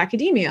My Hero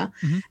Academia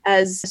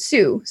as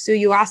Sue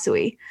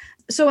Uasui.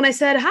 So when I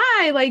said,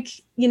 hi, I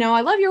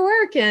love your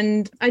work.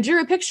 And I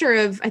drew a picture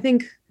of, I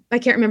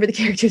can't remember the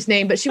character's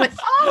name, but she went,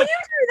 oh, you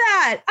drew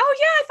that. Oh,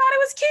 yeah, I thought it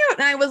was cute.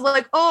 And I was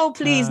like, oh,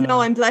 please,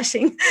 no, I'm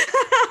blushing.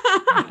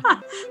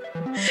 That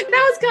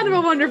was kind of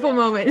a wonderful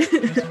moment.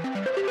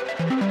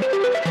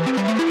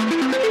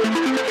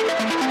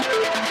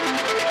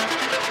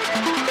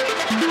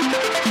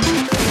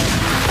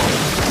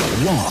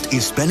 Walt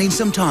is spending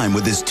some time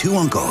with his two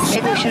uncles.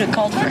 Maybe we should have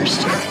called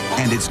first.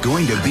 And it's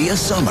going to be a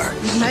summer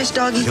Nice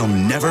doggy. he'll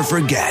never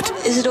forget.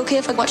 Is it okay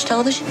if I watch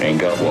television? Ain't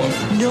got one.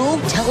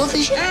 No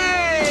television?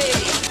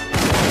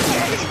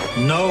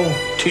 No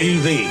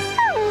TV.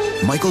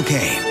 Michael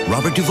Caine,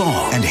 Robert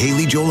Duvall, and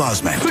Haley Joel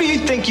Osment. Who do you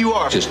think you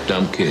are? Just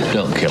dumb kid.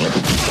 Don't kill him.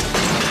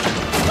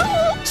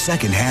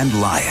 Secondhand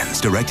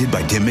Lions, directed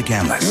by Tim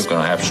McCandless. You're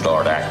gonna have to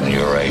start acting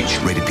your age.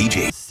 Rated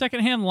PG.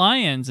 Secondhand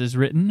Lions is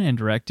written and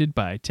directed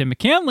by Tim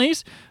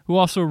McCandless, who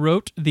also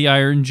wrote The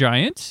Iron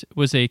Giant,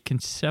 was a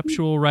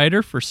conceptual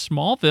writer for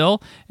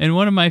Smallville, and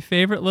one of my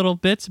favorite little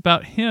bits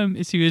about him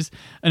is he was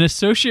an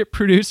associate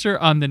producer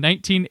on the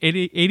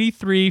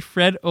 1983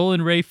 Fred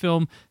Olen Ray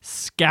film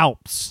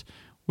Scalps,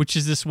 which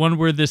is this one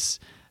where this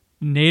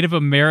Native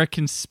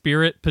American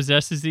spirit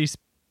possesses these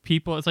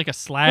people. It's like a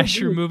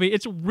slasher movie.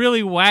 It's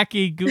really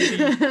wacky,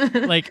 goofy,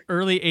 like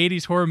early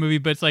 80s horror movie,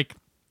 but it's like,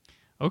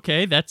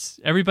 okay,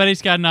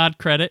 everybody's got an odd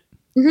credit.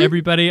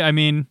 Everybody, I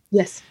mean,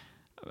 yes,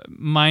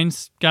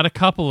 mine's got a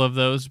couple of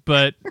those,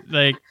 but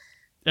like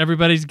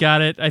everybody's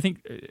got it. I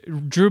think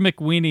Drew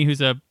McWeeny,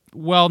 who's a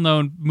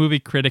well-known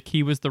movie critic,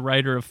 he was the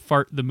writer of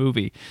Fart the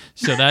Movie.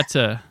 So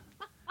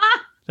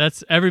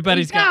that's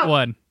everybody's got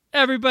one.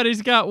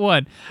 Everybody's got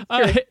one.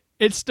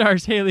 It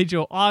stars Haley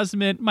Joel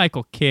Osment,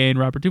 Michael Caine,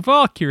 Robert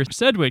Duvall, Kira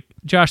Sedgwick,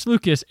 Josh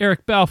Lucas,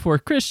 Eric Balfour,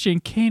 Christian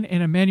Kane,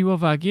 and Emmanuel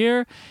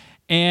Vaguier.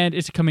 And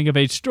it's a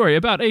coming-of-age story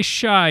about a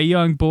shy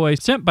young boy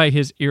sent by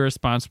his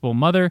irresponsible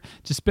mother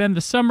to spend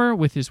the summer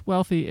with his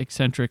wealthy,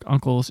 eccentric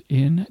uncles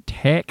in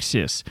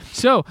Texas.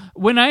 So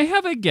when I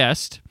have a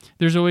guest,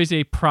 there's always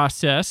a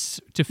process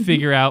to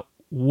figure out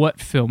what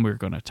film we're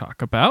going to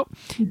talk about.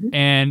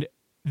 And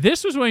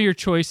This was one of your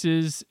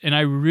choices, and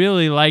I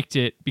really liked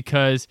it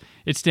because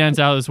it stands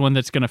out as one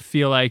that's going to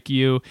feel like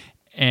you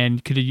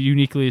and could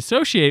uniquely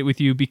associate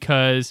with you,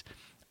 because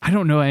I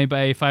don't know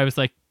anybody, if I was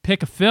like,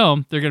 pick a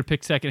film, they're going to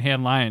pick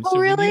Secondhand Lions. Oh, so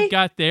really? when you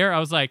got there, I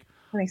was like,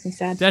 That makes me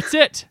sad. that's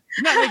it.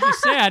 Not make you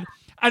sad.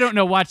 I don't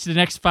know. Watch, the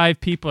next 5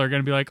 people are going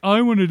to be like, oh,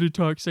 I wanted to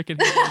talk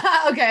Secondhand.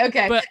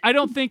 Okay. But I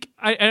don't think,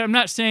 I'm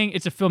not saying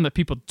it's a film that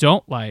people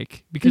don't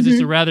like, because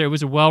it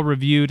was a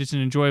well-reviewed, it's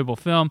an enjoyable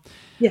film.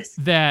 Yes.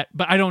 But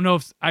I don't know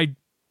who's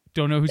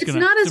going to. It's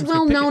not as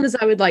well known as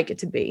I would like it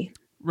to be.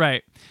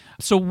 Right.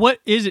 So what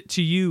is it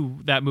to you,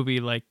 that movie,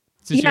 like,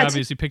 since you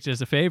obviously picked it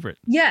as a favorite?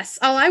 Yes.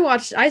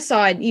 I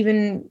saw it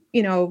even,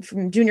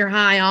 from junior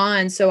high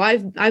on. So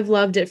I've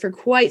loved it for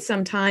quite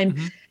some time.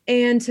 Mm-hmm.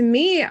 And to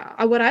me,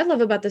 what I love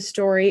about the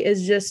story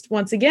is just,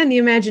 once again, the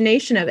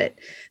imagination of it.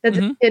 That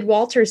the kid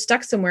Walter is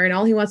stuck somewhere, and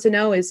all he wants to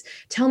know is,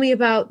 tell me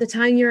about the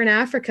time you're in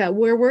Africa.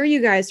 Where were you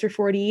guys for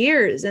 40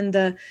 years? And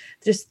the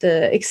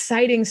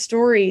exciting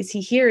stories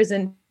he hears.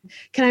 And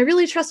can I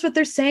really trust what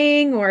they're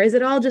saying? Or is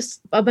it all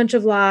just a bunch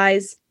of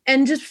lies?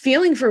 And just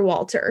feeling for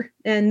Walter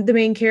and the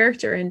main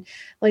character, and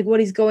like what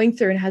he's going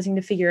through and having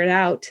to figure it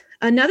out.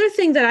 Another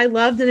thing that I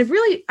loved,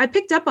 and I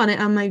picked up on it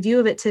on my view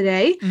of it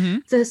today,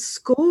 the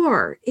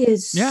score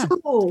is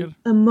so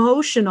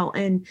emotional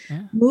and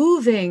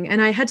moving.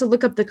 And I had to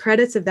look up the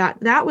credits of that.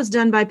 That was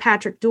done by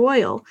Patrick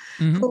Doyle,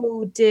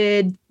 who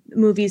did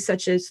movies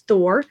such as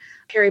Thor,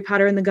 Harry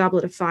Potter and the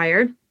Goblet of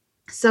Fire,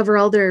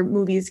 several other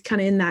movies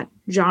kind of in that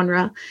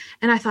genre.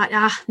 And I thought,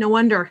 no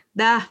wonder,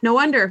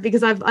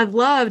 because I've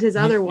loved his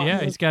other ones. Yeah,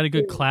 he's got a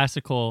good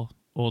classical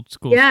old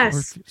school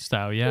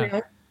style.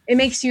 Yeah. It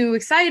makes you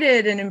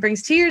excited and it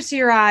brings tears to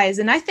your eyes.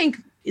 And I think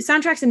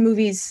soundtracks in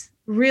movies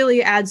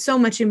really add so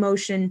much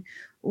emotion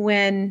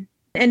and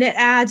it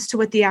adds to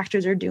what the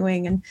actors are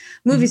doing. And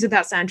movies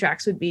without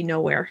soundtracks would be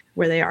nowhere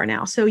where they are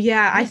now. So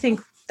yeah, I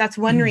think that's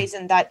one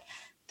reason that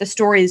the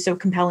story is so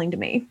compelling to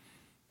me.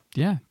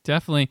 Yeah,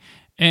 definitely.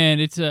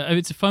 And it's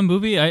a fun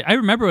movie. I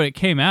remember when it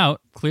came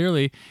out,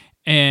 clearly,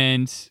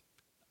 and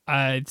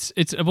it's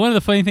one of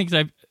the funny things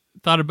I've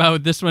thought about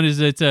with this one is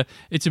it's a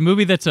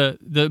movie that's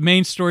the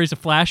main story is a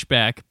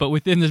flashback, but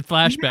within the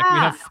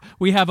flashback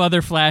we have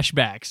other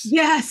flashbacks.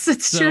 Yes,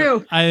 it's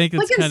true. I think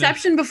it's like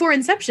Inception before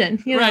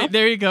Inception. Right,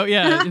 there you go.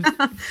 Yeah,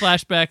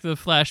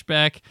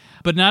 flashback,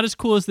 but not as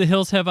cool as The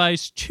Hills Have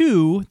Eyes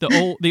 2,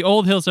 the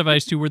old Hills Have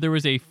Eyes 2, where there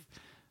was a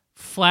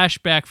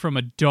flashback from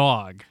a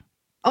dog.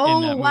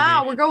 Oh,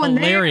 wow. We're going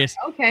hilarious.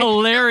 There. Okay.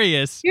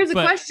 Hilarious. Here's a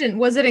question.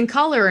 Was it in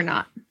color or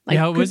not?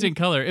 Yeah, it was in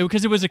color.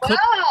 Because it was a clip.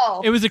 Wow.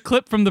 It was a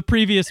clip from the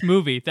previous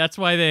movie. That's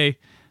why they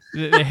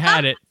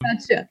had it.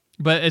 Gotcha.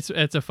 But it's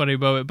a funny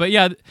moment. But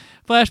yeah,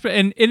 flashback.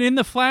 And in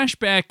the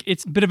flashback,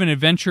 it's a bit of an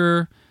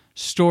adventure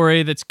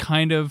story that's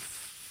kind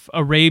of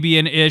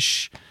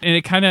Arabian-ish. And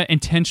it kind of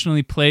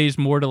intentionally plays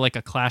more to like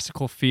a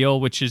classical feel,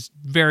 which is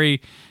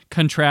very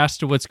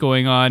contrast to what's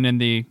going on in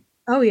the...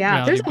 Oh,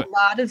 yeah. There's a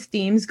lot of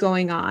themes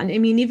going on. I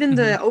mean, even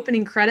the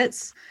opening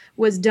credits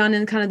was done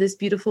in kind of this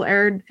beautiful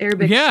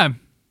Arabic. Yeah.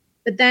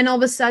 But then all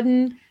of a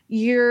sudden,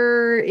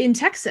 you're in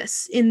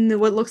Texas in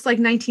what looks like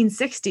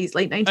 1960s,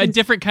 late 1960s. A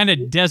different kind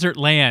of desert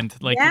land.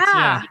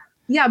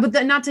 Yeah,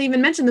 but not to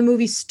even mention the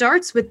movie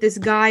starts with this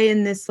guy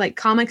in this like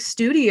comic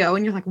studio,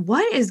 and you're like,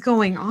 what is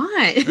going on?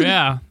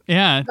 Yeah,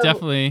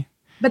 definitely.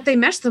 But they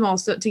meshed them all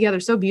together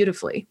so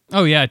beautifully.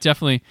 Oh, yeah,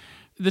 definitely.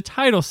 The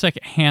title,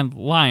 Secondhand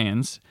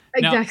Lions...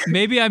 Exactly. Now,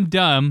 maybe I'm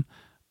dumb,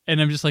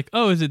 and I'm just like,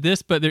 oh, is it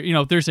this? But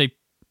there's a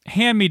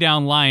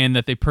hand-me-down lion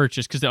that they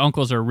purchased because the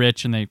uncles are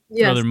rich and they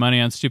throw their money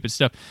on stupid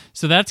stuff.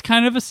 So that's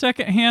kind of a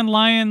secondhand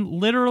lion,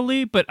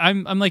 literally. But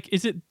I'm like,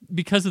 is it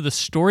because of the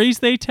stories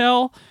they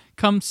tell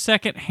come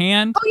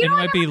secondhand? Oh, it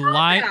might be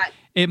lion.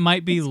 It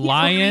might be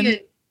lion.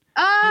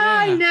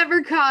 I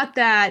never caught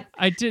that.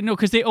 I didn't know,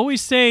 because they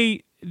always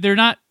say they're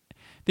not.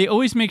 They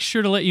always make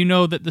sure to let you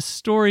know that the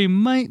story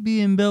might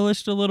be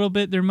embellished a little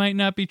bit. There might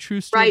not be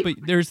true story, but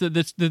there's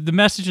the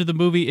message of the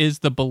movie is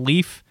the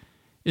belief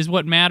is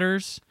what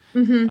matters,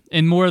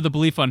 and more of the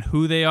belief on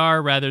who they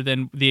are rather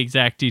than the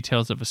exact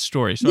details of a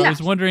story. So I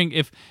was wondering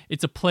if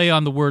it's a play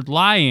on the word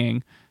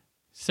lying,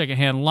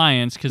 Secondhand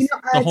Lions, because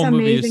the whole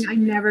movie is... I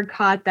never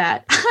caught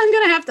that. I'm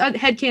going to have to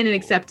headcanon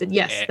accepted.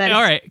 Yes. That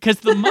all right,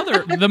 because the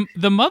mother,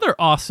 the mother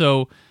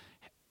also...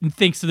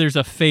 thinks that there's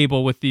a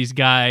fable with these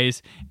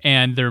guys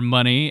and their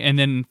money, and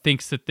then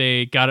thinks that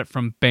they got it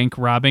from bank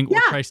robbing, or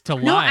tries to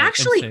lie and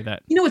say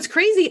that. It's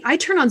crazy. I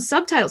turn on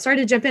subtitles. Sorry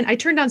to jump in. I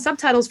turned on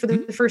subtitles for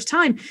the first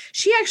time.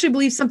 She actually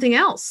believes something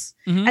else.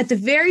 At the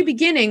very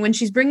beginning, when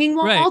she's bringing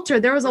Walter,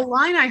 there was a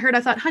line I heard.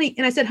 I thought, honey,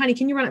 and I said, honey,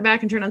 can you run it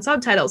back and turn on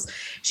subtitles?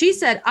 She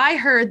said, I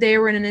heard they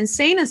were in an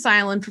insane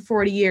asylum for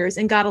 40 years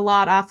and got a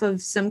lot off of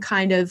some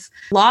kind of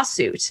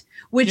lawsuit,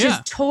 which is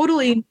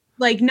totally...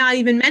 like not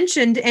even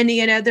mentioned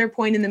any other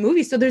point in the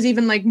movie. So there's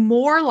even like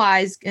more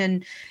lies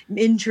and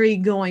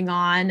intrigue going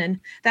on. And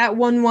that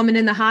one woman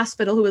in the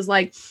hospital who was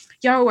like,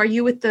 yo, are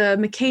you with the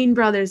McCain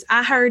brothers?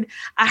 I heard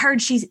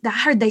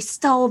they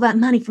stole that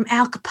money from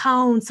Al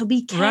Capone. So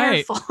be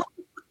careful.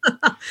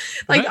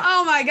 Like, Right.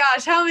 oh my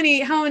gosh, how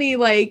many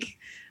like,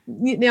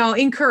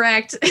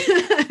 incorrect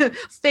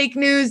fake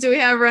news do we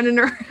have running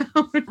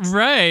around?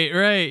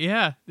 Right,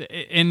 yeah.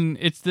 And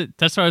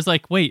that's why I was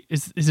like, wait,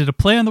 is it a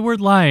play on the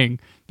word lying?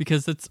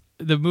 Because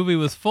the movie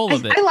was full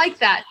of it. I like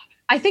that.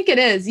 I think it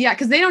is, yeah,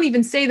 because they don't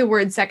even say the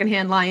word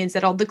secondhand lions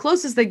at all. The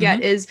closest they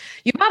get is,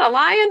 you got a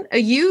lion, a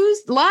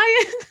used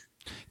lion.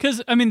 Because,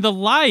 I mean, the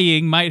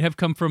lying might have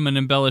come from an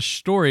embellished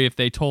story. If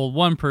they told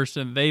one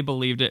person, they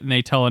believed it, and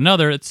they tell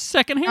another, it's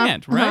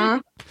secondhand,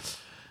 right?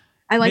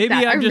 I like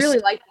that. I really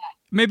like that.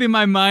 Maybe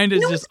my mind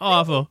is just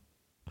awful.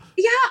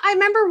 Yeah, I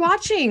remember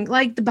watching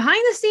like the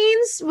behind the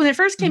scenes when it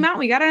first came out.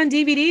 We got it on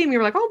DVD and we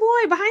were like,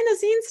 oh boy, behind the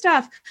scenes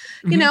stuff,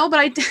 but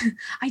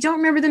I don't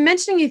remember them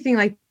mentioning anything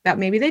like that.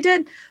 Maybe they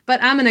did,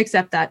 but I'm going to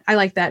accept that. I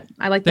like that.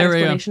 I like that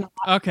explanation.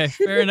 Okay,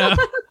 fair enough.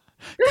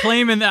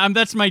 Claiming that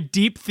that's my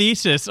deep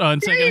thesis on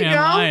Secondhand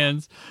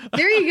Lions.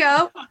 There you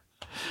go.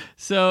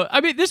 So, I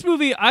mean, this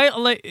movie, I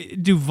like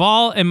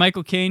Duvall and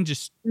Michael Caine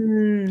just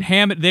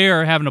they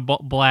are having a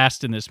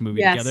blast in this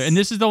movie together. And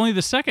this is only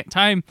the second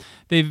time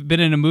they've been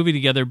in a movie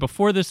together.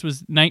 Before this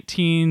was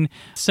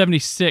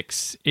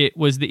 1976. It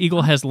was The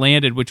Eagle Has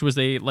Landed, which was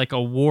a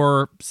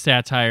war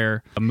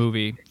satire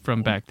movie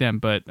from back then.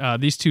 But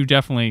these two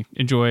definitely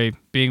enjoy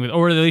being with,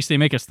 or at least they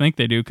make us think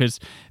they do, because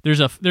there's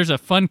a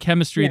fun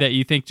chemistry that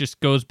you think just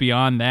goes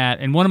beyond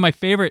that. And one of my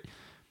favorite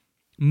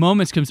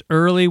moments comes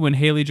early when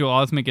Haley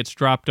Joel Osment gets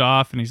dropped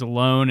off and he's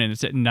alone and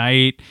it's at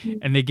night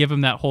and they give him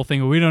that whole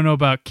thing. We don't know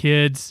about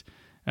kids.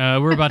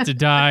 We're about to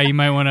die. You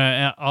might want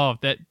to.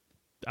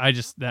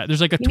 There's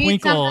like a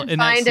twinkle in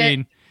that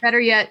scene. Better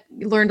yet,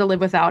 learn to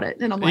live without it.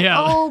 And I'm like,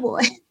 oh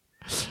boy.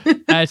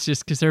 That's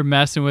just because they're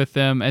messing with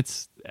them.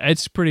 It's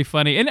pretty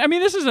funny. And I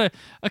mean, this is a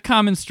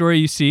common story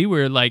you see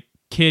where like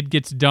kid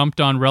gets dumped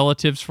on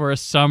relatives for a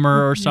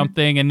summer or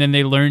something, and then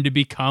they learn to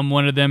become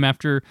one of them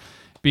after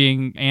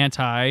being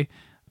anti.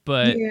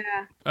 But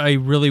a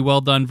really well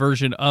done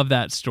version of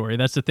that story.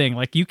 That's the thing.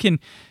 Like you can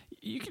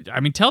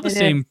tell the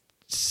same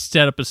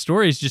setup of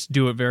stories, just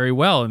do it very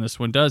well. And this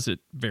one does it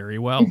very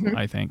well,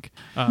 I think.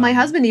 My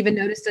husband even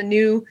noticed a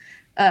new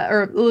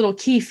or a little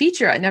key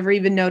feature I never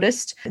even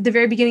noticed. At the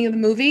very beginning of the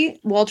movie,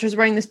 Walter's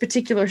wearing this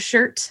particular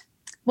shirt.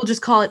 We'll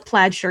just call it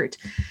plaid shirt.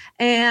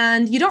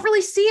 And you don't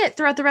really see it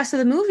throughout the rest of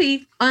the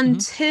movie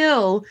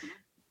until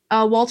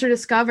Walter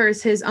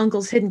discovers his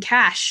uncle's hidden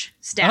cash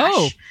stash.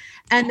 Oh.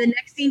 And the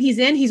next scene he's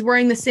in, he's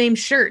wearing the same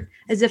shirt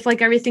as if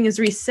like everything is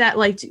reset.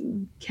 Like,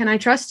 can I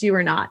trust you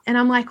or not? And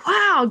I'm like,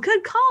 wow,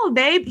 good call,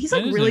 babe. He's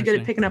like really good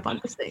at picking up on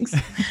those things.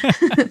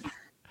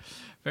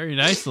 Very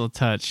nice little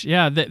touch.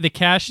 Yeah, the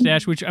cash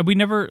stash, which we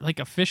never like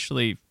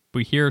officially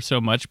we hear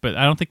so much, but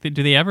I don't think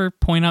do they ever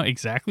point out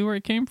exactly where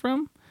it came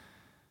from?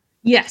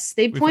 Yes,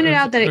 they pointed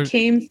out that it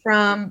came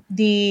from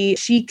the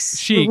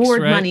Sheik's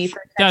reward money.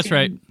 For that's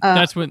right.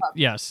 That's what.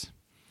 Yes,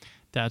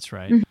 that's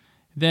right.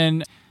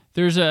 Then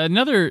there's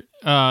another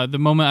the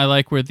moment I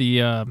like where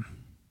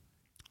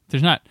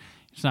it's not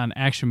an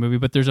action movie,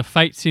 but there's a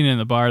fight scene in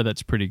the bar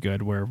that's pretty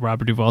good where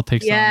Robert Duvall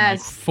takes on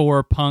like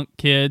 4 punk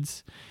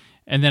kids.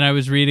 And then I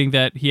was reading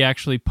that he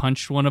actually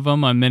punched one of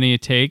them on many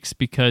takes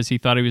because he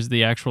thought he was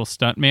the actual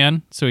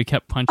stuntman. So he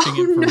kept punching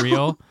him for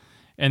real.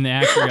 And the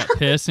actor got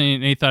pissed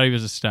and he thought he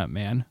was a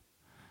stuntman.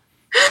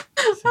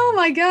 Oh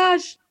my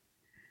gosh.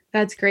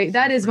 That's great.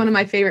 That is one of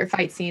my favorite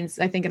fight scenes,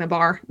 I think, in a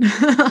bar.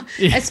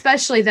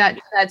 Especially that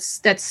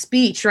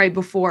speech right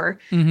before.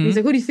 He's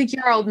like, who do you think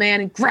you are, old man?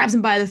 And grabs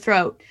him by the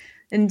throat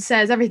and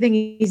says everything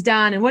he's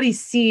done and what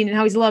he's seen and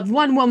how he's loved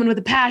one woman with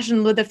a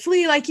passion with a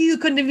flea like you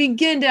couldn't even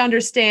begin to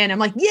understand. I'm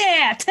like,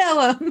 yeah,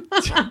 tell him.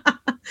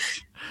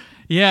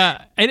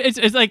 Yeah.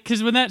 It's like,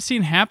 because when that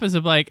scene happens,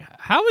 I'm like,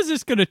 how is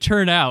this going to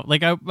turn out?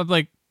 Like, I'm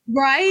like,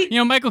 right.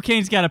 Michael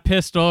Caine's got a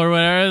pistol or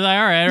whatever. I was like,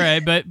 all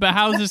right. But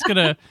how is this going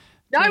to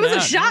No, it was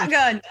a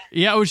shotgun.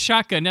 Yeah, it was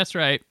shotgun. That's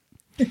right.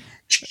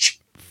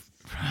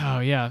 Oh,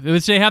 yeah.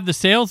 They have the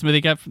salesman.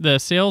 They got the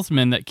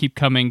salesmen that keep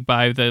coming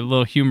by, the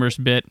little humorous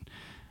bit.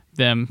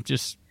 Them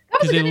just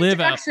because they live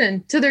out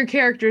to their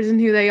characters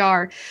and who they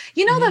are.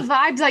 The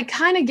vibes I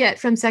kind of get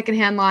from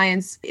Secondhand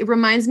Lions. It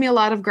reminds me a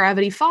lot of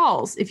Gravity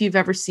Falls. If you've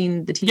ever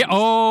seen the TV. Yeah.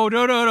 Oh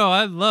no!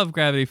 I love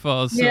Gravity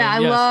Falls. So, I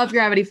love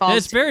Gravity Falls.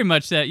 It's very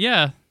much that.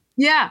 Yeah.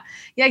 Yeah.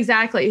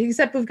 Exactly.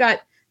 Except we've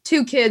got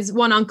 2 kids,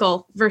 1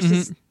 uncle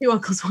versus 2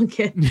 uncles, 1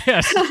 kid.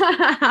 Yes.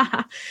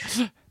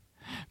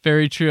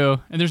 Very true.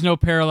 And there's no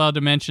parallel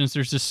dimensions.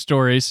 There's just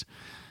stories.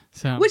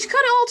 So which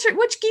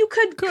you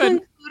could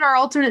include our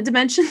alternate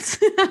dimensions.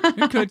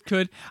 It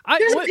could.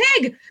 There's a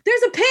pig.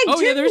 There's a pig. Oh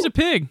too. Yeah, there's a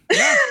pig.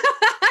 Yeah.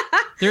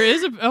 There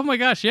is oh my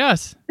gosh,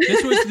 yes.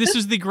 This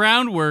was the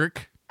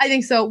groundwork. I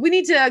think so. We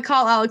need to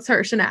call Alex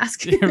Hirsch and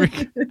ask.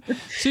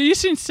 So you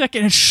seen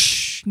Second?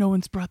 Shh, no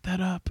one's brought that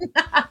up.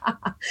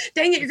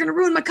 Dang it! You're gonna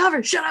ruin my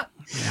cover. Shut up.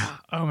 Yeah.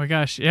 Oh my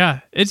gosh.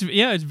 Yeah. It's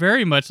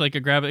very much like a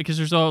Gravity because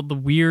there's all the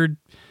weird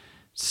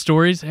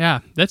stories.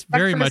 Yeah. That's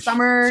very much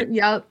summer.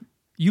 Yep.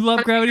 You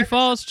love Gravity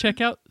Falls? Check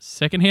out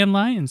Secondhand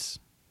Lions.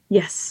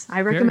 Yes,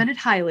 I recommend it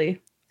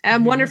highly.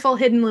 Wonderful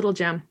hidden little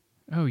gem.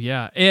 Oh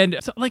yeah, and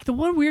so, like the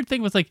one weird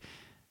thing was like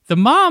the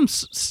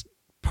mom's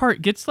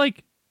part gets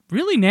like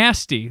really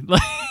nasty.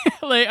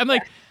 Like I'm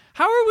like,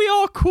 how are we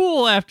all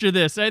cool after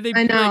this? I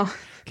know.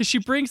 Because she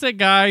brings that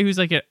guy who's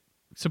like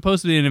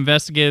supposed to be an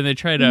investigator, and they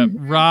try to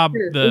rob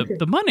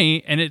the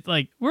money, and it's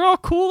like, we're all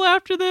cool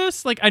after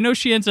this? Like, I know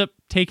she ends up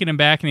taking him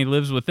back and he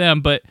lives with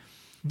them, but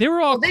they were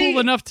all cool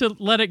enough to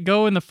let it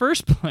go in the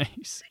first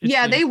place.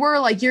 They were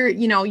like,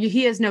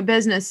 he has no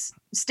business.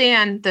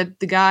 Stan, the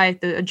guy,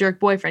 the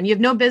jerk boyfriend, you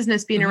have no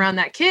business being around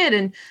that kid.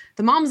 And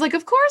the mom's like,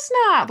 of course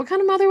not. What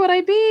kind of mother would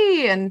I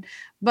be?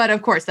 But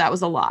of course that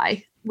was a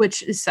lie,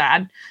 which is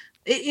sad.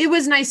 It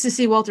was nice to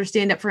see Walter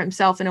stand up for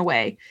himself in a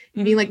way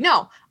and being like,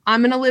 no,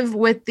 I'm going to live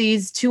with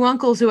these two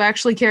uncles who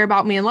actually care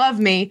about me and love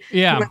me.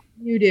 Yeah. What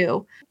you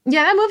do.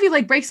 Yeah. That movie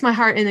like breaks my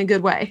heart in a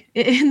good way,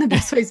 in the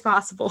best ways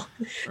possible.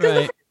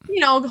 Because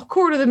the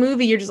quarter of the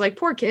movie, you're just like,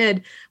 poor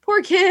kid.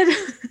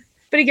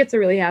 But he gets a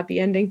really happy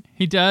ending.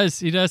 He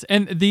does.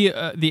 And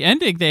the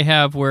ending they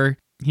have where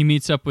he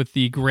meets up with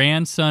the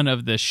grandson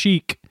of the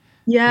sheik.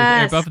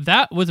 Yes.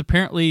 That was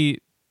apparently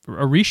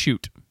a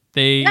reshoot.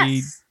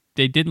 People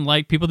didn't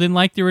like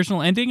the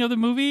original ending of the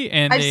movie,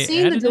 and I've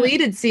seen the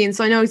deleted scene,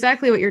 so I know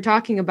exactly what you're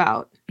talking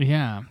about.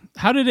 Yeah.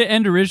 How did it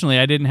end originally?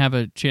 I didn't have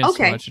a chance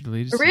to watch the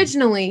deleted scene.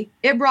 Originally,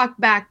 it brought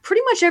back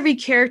pretty much every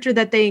character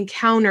that they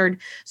encountered.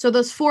 So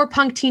those 4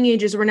 punk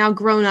teenagers were now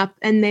grown up,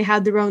 and they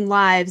had their own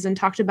lives and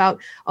talked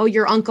about,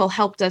 your uncle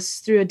helped us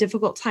through a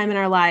difficult time in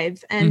our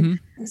lives. And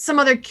some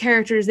other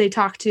characters they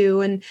talked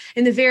to. And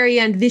in the very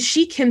end, the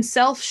Sheik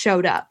himself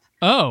showed up.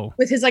 Oh.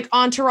 With his like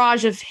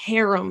entourage of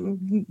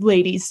harem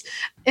ladies,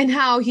 and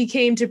how he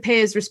came to pay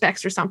his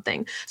respects or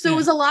something. So it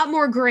was a lot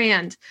more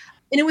grand,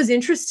 and it was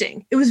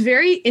interesting. It was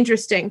very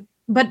interesting,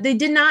 but they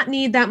did not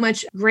need that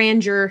much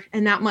grandeur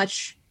and that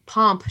much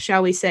pomp,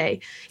 shall we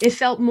say. It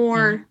felt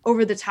more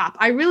over the top.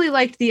 I really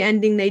liked the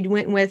ending they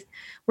went with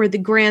where the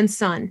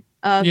grandson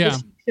of the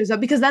Sheik shows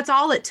up, because that's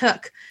all it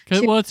took.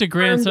 Well, it's a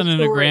grandson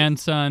and a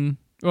grandson.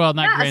 Well,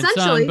 not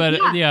grandson,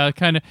 but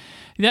kind of.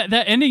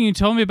 That ending you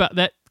told me about,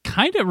 that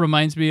kind of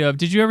reminds me of,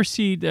 did you ever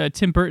see the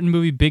Tim Burton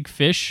movie Big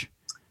Fish?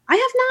 I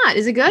have not.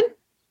 Is it good?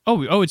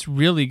 Oh, it's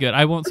really good.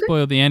 I won't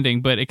spoil the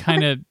ending, but it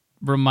kind of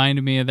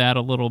reminded me of that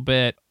a little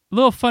bit. A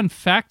little fun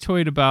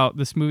factoid about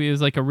this movie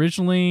is like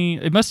originally,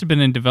 it must have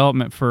been in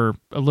development for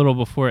a little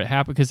before it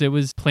happened, because it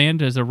was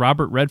planned as a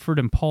Robert Redford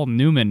and Paul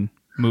Newman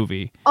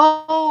movie.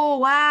 Oh,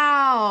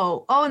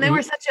 wow. Oh, and they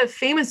were such a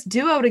famous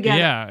duo together.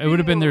 Yeah, it would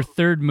have been their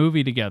 3rd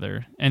movie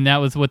together, and that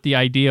was what the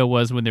idea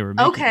was when they were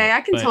making it. I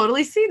can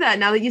totally see that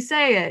now that you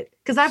say it,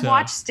 because I've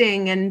watched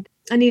Sting, and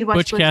I need to watch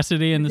Butch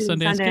Cassidy and the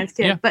Sundance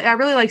Kid. Yeah. But I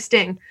really like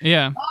Sting.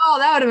 Yeah. Oh,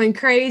 that would have been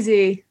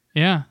crazy.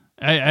 Yeah.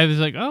 I was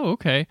like, oh,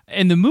 okay.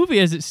 And the movie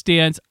as it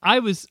stands, I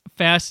was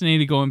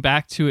fascinated going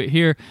back to it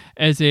here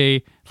as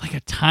a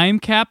time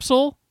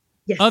capsule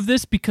of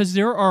this, because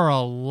there are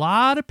a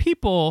lot of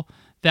people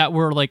that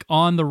were like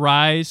on the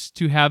rise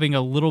to having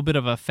a little bit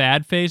of a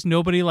fad phase.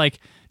 Nobody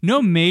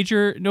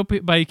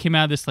came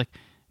out of this like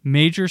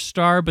major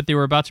star, but they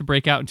were about to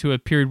break out into a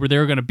period where they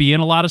were going to be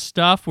in a lot of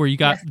stuff, where you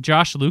got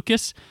Josh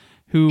Lucas,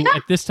 who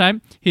at this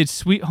time, he had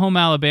Sweet Home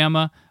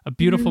Alabama, A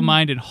Beautiful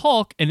Mind, and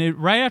Hulk. And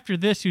right after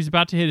this, he was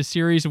about to hit a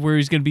series of where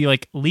he's going to be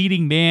like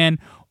leading man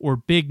or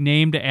big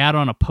name to add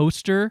on a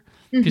poster.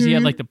 Because he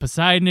had like the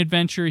Poseidon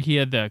Adventure, he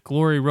had the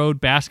Glory Road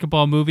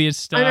basketball movie and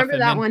stuff. I remember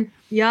that one.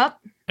 Yep.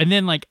 And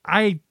then like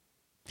it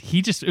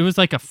was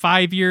like a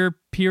 5-year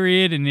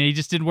period, and he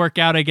just didn't work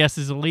out, I guess,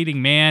 as a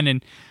leading man.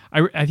 And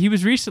he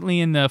was recently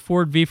in the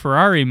Ford v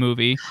Ferrari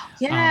movie.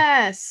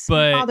 Yes.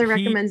 But my father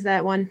recommends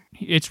that one.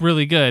 It's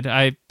really good.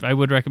 I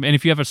would recommend. And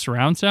if you have a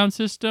surround sound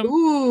system.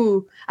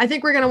 Ooh, I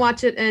think we're going to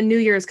watch it in New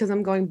Year's, because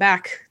I'm going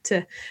back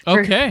to.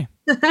 Okay.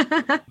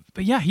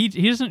 But yeah, he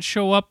doesn't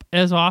show up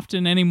as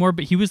often anymore,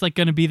 but he was like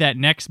going to be that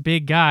next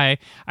big guy.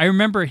 I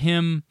remember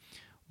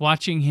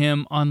watching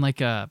him on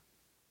like a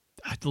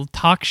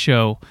talk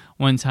show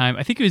one time.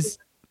 I think it was,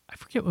 I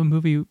forget what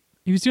movie,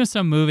 he was doing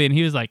some movie, and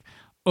he was like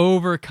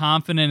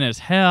overconfident as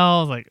hell.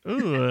 I was like,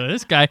 ooh,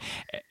 this guy.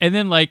 And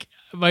then like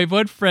my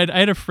one friend, I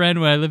had a friend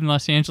when I lived in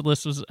Los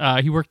Angeles,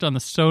 he worked on the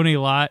Sony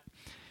lot.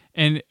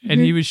 And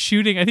he was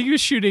shooting,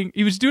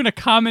 he was doing a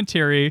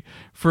commentary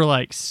for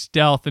like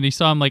Stealth, and he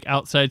saw him like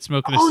outside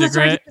smoking a cigarette. That's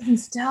right, he was in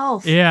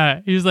Stealth. Yeah,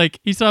 he was like,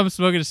 he saw him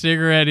smoking a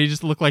cigarette, and he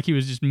just looked like he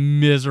was just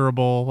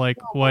miserable. Like,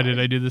 why did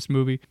I do this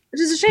movie?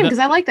 Which is a shame, because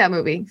I like that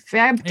movie.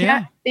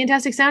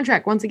 Fantastic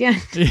soundtrack once again.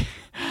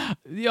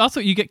 Also,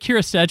 you get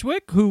Kira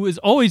Sedgwick, who is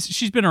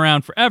she's been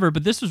around forever,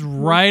 but this was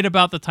right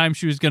about the time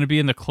she was going to be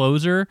in The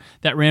Closer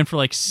that ran for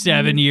like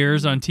 7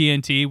 years on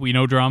TNT. We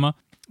know drama.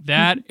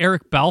 That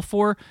Eric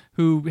Balfour,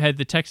 who had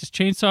the Texas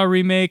Chainsaw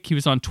remake, he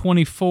was on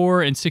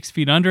 24 and 6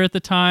 Feet Under at the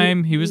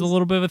time. He was a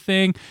little bit of a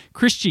thing.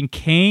 Christian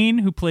Kane,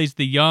 who plays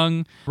the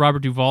young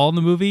Robert Duvall in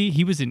the movie,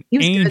 he was an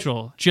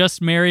Angel. Good.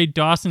 Just Married,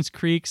 Dawson's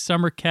Creek,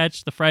 Summer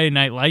Catch, the Friday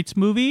Night Lights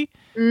movie.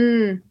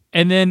 And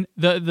then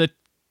the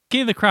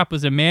King of the Crop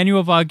was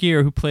Emmanuel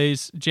Vaugier, who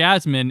plays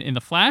Jasmine in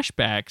the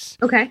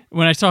flashbacks. Okay.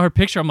 When I saw her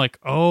picture, I'm like,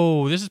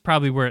 oh, this is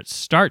probably where it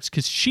starts,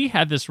 because she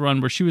had this run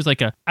where she was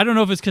like I don't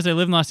know if it's because I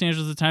lived in Los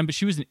Angeles at the time, but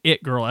she was an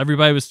it girl.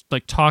 Everybody was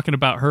like talking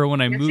about her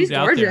when I moved she's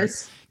out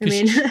gorgeous. there. I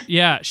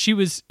mean, she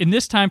was in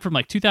this time from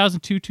like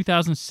 2002,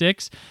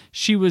 2006.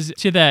 She was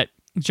to that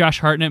Josh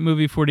Hartnett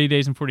movie 40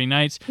 Days and 40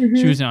 Nights. Mm-hmm.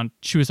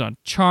 She was on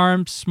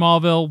Charmed,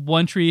 Smallville,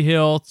 One Tree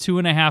Hill,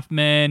 2.5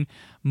 Men,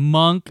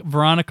 Monk,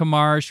 Veronica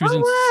Mars. She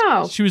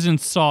was in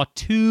Saw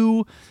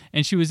 2,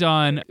 and she was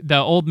on the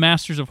old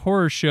Masters of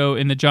Horror show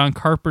in the John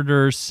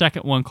Carpenter's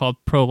second one called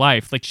Pro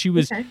Life. Like she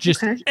was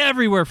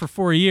everywhere for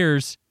 4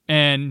 years,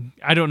 and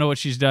I don't know what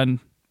she's done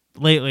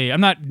lately.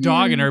 I'm not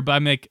dogging her, but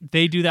I'm like,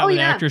 they do that with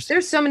actors.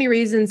 There's so many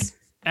reasons.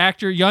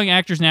 Young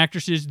actors and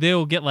actresses,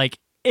 they'll get like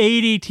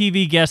 80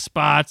 TV guest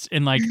spots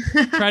and like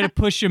try to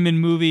push them in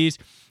movies.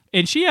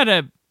 And she had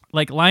a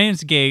like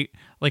Lionsgate,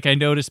 like I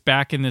noticed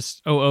back in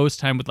this 00's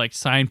time, would like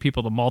sign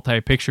people to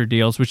multi-picture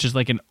deals, which is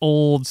like an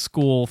old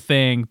school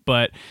thing.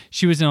 But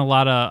she was in a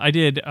lot of, I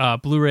did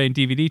Blu-ray and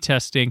DVD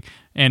testing,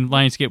 and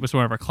Lionsgate was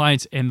one of our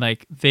clients, and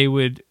like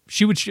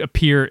she would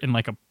appear in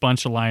like a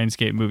bunch of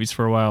Lionsgate movies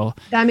for a while.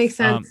 That makes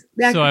sense.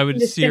 So I would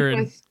see her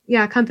in,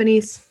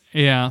 companies.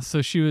 Yeah,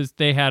 so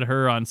they had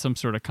her on some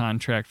sort of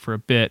contract for a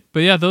bit. But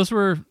yeah,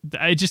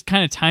 I just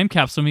kind of time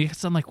capsule me,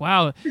 because I'm like,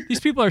 wow,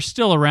 these people are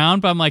still around,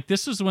 but I'm like,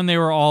 this is when they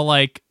were all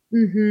like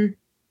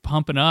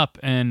pumping up.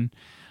 And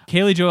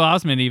Haley Joel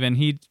Osment, even,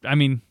 he's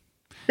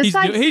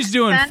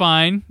doing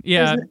fine.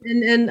 Yeah.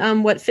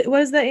 And what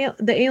was the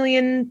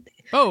alien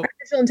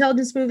artificial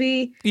intelligence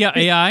movie? Yeah,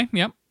 AI,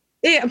 yep.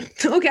 Yeah,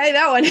 okay,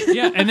 that one.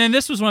 Yeah, and then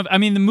this was one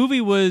of, the movie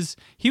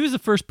he was the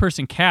first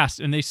person cast,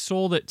 and they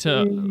sold it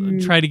to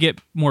try to get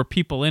more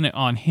people in it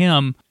on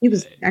him. He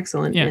was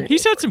excellent. Yeah,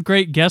 he's had some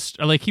great guests,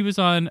 like he was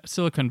on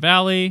Silicon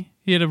Valley.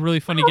 He had a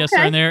really funny guest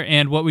star in there,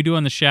 and What We Do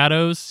in the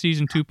Shadows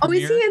season 2 premiere.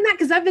 Oh, is he in that?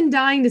 Because I've been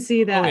dying to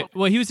see that. Okay.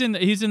 Well, he's in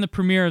the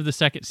premiere of the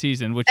second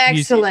season, which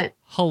excellent,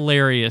 he's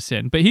hilarious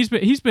in. But he's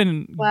been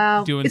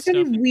doing it's stuff.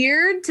 gonna be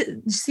weird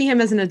to see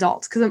him as an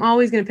adult, because I'm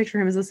always gonna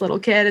picture him as this little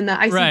kid, and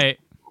right.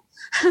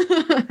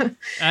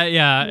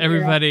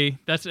 Everybody's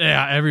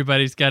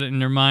got it in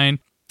their mind.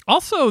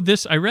 Also,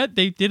 I read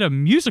they did a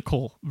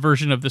musical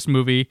version of this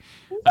movie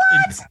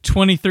in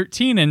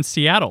 2013 in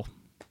Seattle.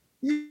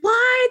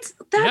 What?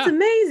 That's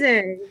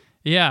amazing.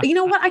 Yeah. You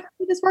know what? I could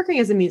see this working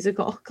as a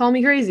musical. Call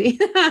me crazy.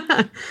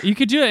 You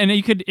could do it, and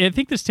I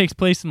think this takes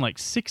place in like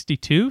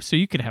 62, so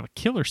you could have a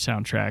killer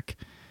soundtrack.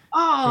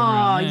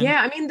 Oh,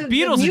 yeah. I mean, the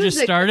Beatles the are just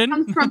started.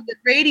 Comes from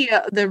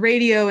the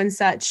radio and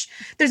such.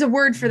 There's a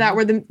word for that,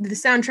 where the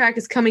soundtrack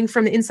is coming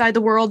from the inside the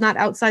world, not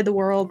outside the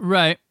world.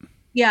 Right.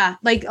 Yeah.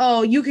 Like,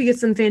 you could get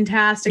some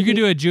fantastic. You could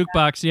do a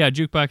jukebox. Yeah,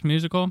 jukebox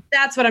musical.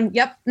 That's what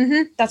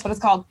that's what it's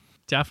called.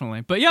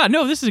 Definitely. But yeah,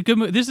 no, this is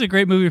a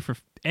great movie for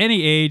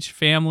any age,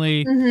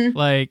 family.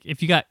 Like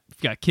if you got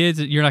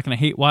kids, you're not going to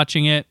hate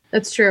watching it.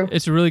 That's true.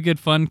 It's a really good,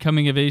 fun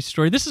coming of age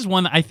story. This is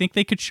one that I think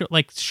they could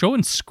show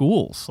in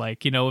schools.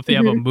 Like, if they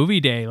have a movie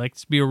day, like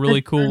this would be a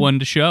really cool one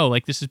to show.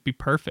 Like this would be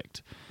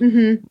perfect.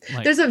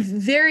 Like, there's a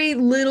very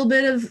little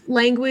bit of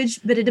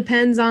language, but it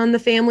depends on the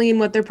family and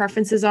what their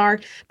preferences are.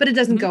 But it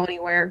doesn't go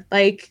anywhere.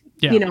 Like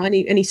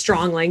any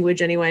strong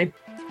language anyway.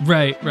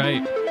 Right.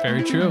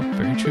 Very true.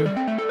 Very true.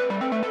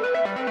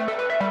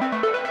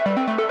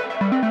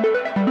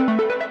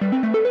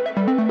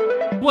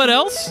 What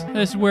else?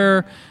 That's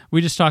where we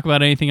just talk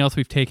about anything else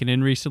we've taken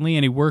in recently,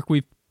 any work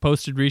we've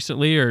posted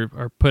recently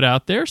or put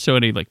out there. So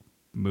any like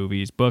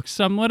movies, books,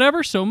 some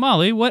whatever. So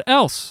Molly, what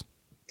else?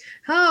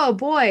 Oh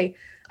boy.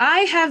 I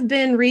have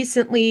been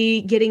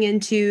recently getting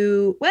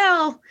into,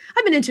 I've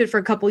been into it for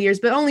a couple years,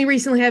 but only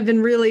recently I've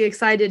been really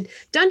excited.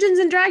 Dungeons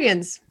and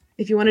Dragons,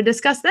 if you want to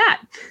discuss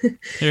that.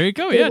 There you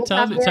go. Yeah,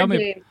 tell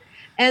me.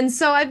 And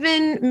so I've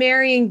been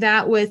marrying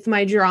that with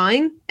my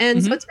drawing.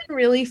 And so it's been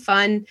really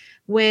fun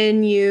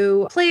when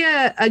you play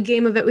a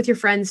game of it with your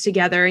friends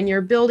together and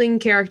you're building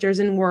characters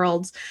and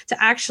worlds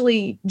to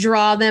actually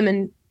draw them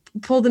and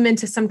pull them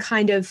into some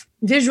kind of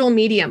visual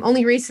medium.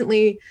 Only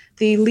recently,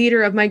 the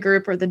leader of my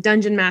group, or the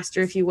dungeon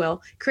master, if you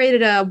will,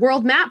 created a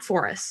world map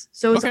for us.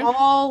 So it's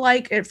all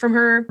like it from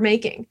her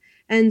making.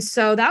 And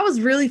so that was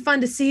really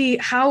fun to see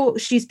how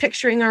she's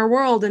picturing our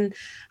world and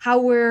how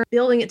we're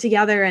building it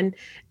together. And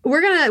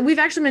we've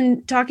actually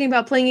been talking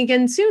about playing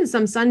again soon,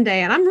 some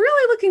Sunday. And I'm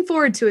really looking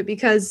forward to it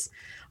because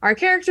our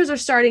characters are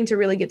starting to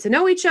really get to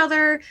know each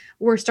other.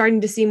 We're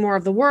starting to see more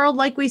of the world,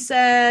 like we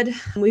said.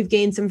 We've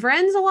gained some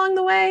friends along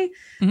the way.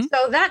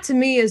 So that to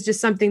me is just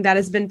something that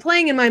has been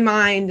playing in my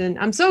mind. And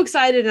I'm so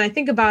excited and I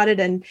think about it.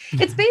 And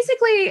it's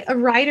basically a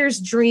writer's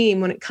dream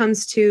when it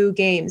comes to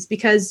games,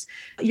 because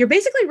you're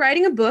basically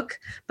writing a book,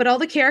 but all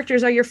the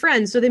characters are your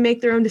friends. So they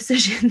make their own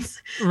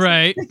decisions.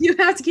 Right. You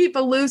have to keep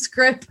a loose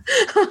grip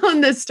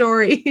on the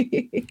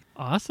story.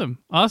 Awesome.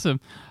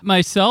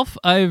 Myself,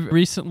 I've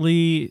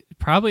recently,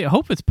 I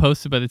hope it's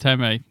posted by the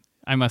time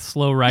I I'm a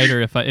slow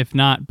writer if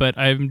not, but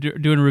I'm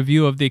doing a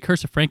review of the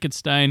Curse of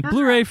Frankenstein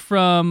Blu-ray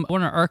from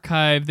Warner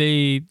Archive.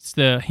 It's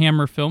the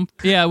Hammer film.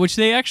 Yeah, which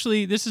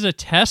this is a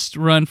test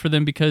run for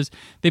them because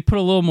they put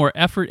a little more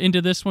effort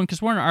into this one,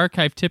 because Warner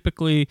Archive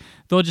typically,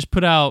 they'll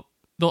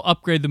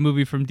upgrade the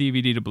movie from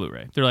DVD to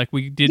Blu-ray. They're like,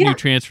 we did new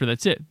transfer,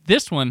 that's it.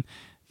 This one,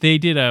 they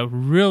did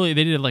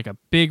like a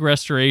big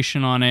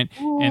restoration on it.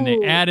 Ooh. And they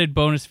added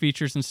bonus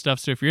features and stuff.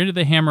 So if you're into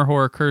the Hammer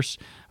horror Curse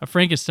of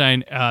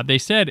Frankenstein, they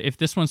said if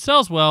this one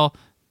sells well,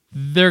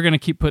 they're going to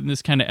keep putting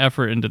this kind of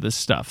effort into this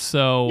stuff.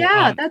 So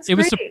that's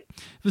great. It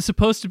was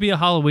supposed to be a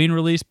Halloween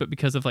release, but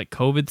because of like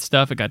COVID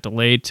stuff, it got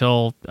delayed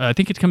till I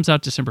think it comes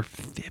out December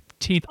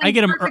 15th. I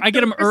get them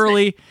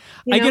early.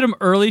 I get them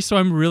early, so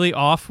I'm really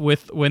off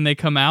with when they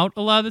come out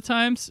a lot of the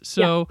times.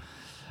 So,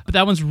 but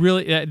that one's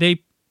really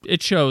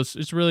it shows.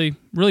 It's really,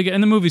 really good.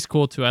 And the movie's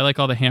cool, too. I like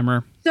all the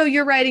Hammer. So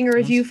you're writing a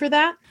review for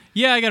that?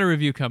 Yeah, I got a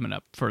review coming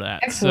up for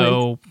that.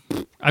 Excellent.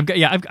 So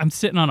I'm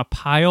sitting on a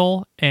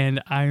pile, and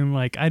I'm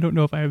like, I don't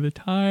know if I have the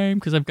time,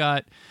 because I've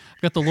got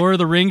the Lord of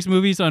the Rings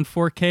movies on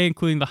 4K,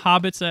 including the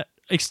Hobbits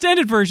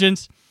extended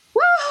versions.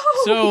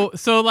 Woo!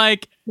 So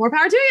like... More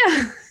power to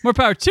you. More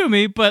power to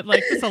me, but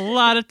like, it's a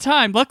lot of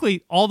time.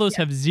 Luckily, all those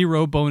have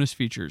 0 bonus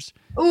features.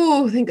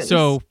 Ooh, thank goodness.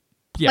 So...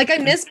 Yeah. Like I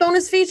miss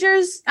bonus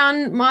features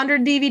on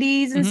modern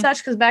DVDs and such,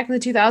 because back in the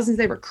 2000s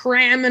they were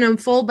cramming them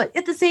full. But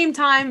at the same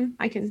time,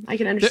 I can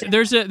understand.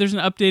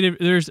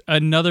 There's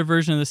another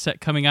version of the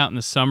set coming out in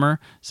the summer,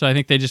 so I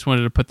think they just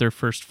wanted to put their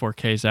first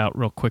 4Ks out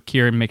real quick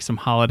here and make some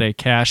holiday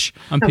cash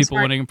on people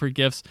wanting them for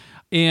gifts.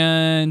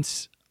 And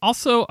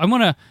also, I'm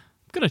gonna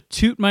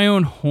toot my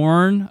own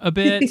horn a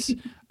bit.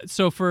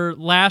 So for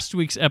last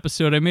week's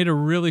episode, I made a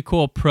really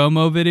cool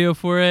promo video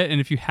for it, and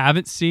if you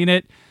haven't seen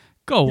it,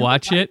 go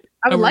watch it.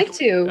 I would like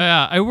to.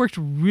 I worked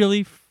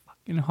really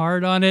fucking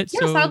hard on it.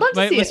 Yes, I'd love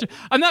to see it.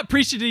 I'm not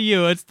preaching to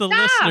you. It's the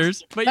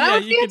listeners. But yeah,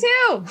 you can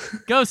too.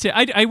 Go see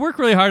it. I work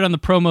really hard on the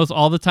promos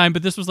all the time,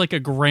 but this was like a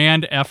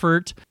grand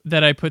effort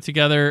that I put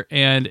together,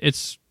 and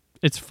it's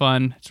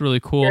fun. It's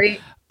really cool.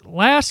 Great.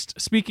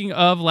 Speaking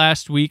of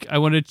last week, I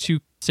wanted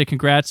to say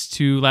congrats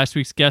to last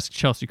week's guest,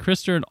 Chelsea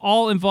Christer, and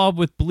all involved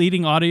with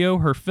Bleeding Audio,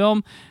 her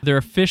film. They're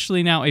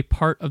officially now a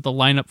part of the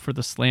lineup for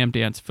the Slam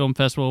Dance Film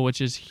Festival,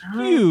 which is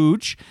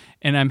huge,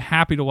 and I'm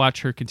happy to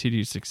watch her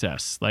continued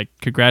success. Like,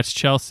 congrats,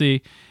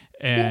 Chelsea,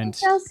 and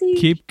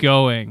keep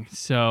going.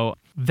 So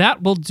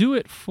that will do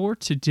it for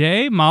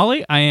today.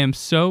 Molly, I am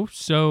so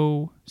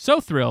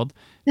thrilled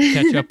to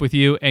catch up with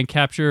you and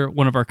capture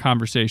one of our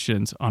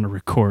conversations on a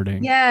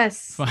recording.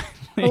 Yes. Finally.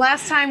 The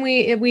last time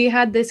we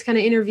had this kind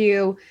of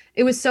interview,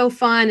 it was so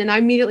fun, and I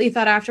immediately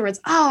thought afterwards,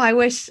 I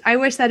wish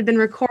that had been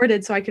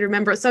recorded so I could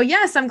remember it. So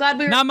yes, I'm glad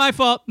we were. Not my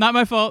fault.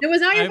 It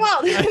was not your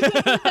fault.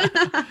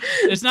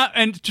 It's not,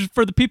 and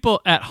for the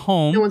people at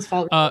home, no one's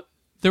fault.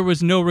 There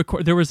was no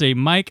record. There was a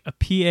mic, a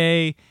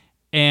PA,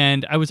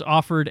 and I was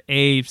offered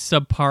a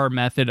subpar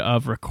method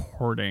of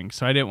recording,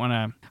 so I didn't want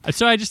to.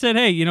 So I just said,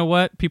 hey, you know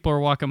what? People are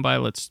walking by.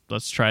 Let's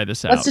try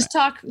this out. Let's just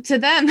talk to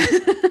them.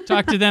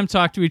 Talk to them.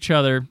 Talk to each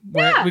other.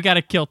 Yeah. We got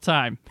to kill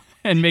time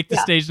and make the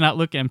stage not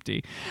look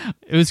empty.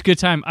 It was a good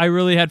time. I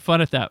really had fun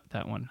at that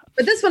one.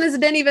 But this one has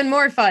been even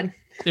more fun.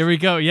 There we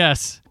go.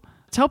 Yes.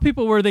 Tell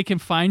people where they can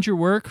find your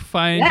work,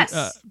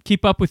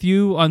 keep up with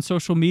you on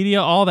social media,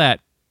 all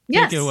that.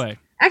 Yes. Take it away.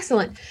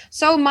 Excellent.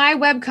 So my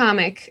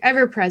webcomic,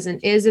 Ever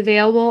Present, is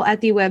available at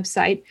the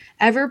website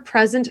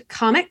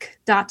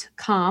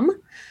everpresentcomic.com.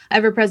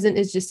 Ever Present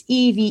is just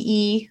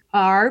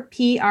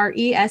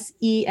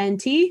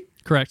EVERPRESENT.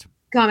 Correct.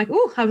 Comic.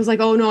 Ooh, I was like,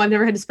 oh no, I've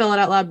never had to spell it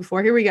out loud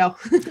before. Here we go.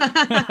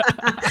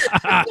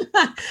 I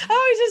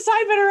always just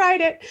type it or write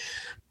it.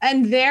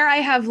 And there I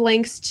have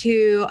links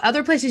to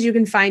other places you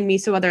can find me.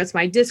 So whether it's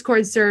my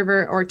Discord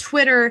server or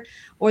Twitter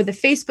or the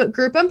Facebook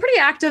group, I'm pretty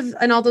active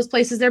in all those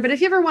places there. But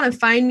if you ever want to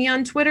find me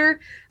on Twitter,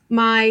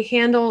 my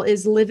handle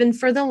is Livin'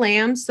 for the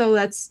Lamb. So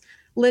that's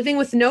living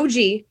with no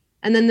G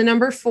and then the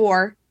number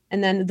 4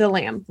 and then the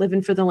Lamb,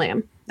 Livin' for the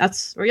Lamb.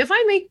 That's where you'll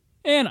find me.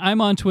 And I'm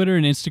on Twitter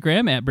and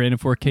Instagram at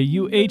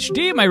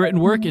Brandon4KUHD. My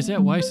written work is at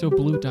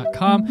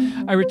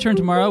whysoblue.com. I return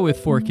tomorrow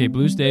with 4K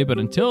Blues Day, but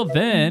until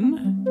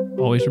then,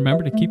 always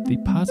remember to keep the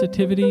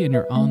positivity in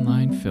your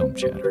online film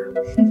chatter.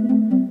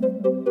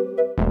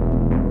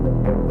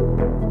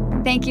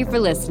 Thank you for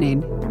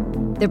listening.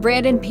 The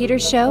Brandon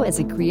Peters Show is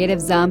a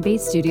Creative Zombie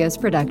Studios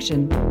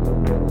production.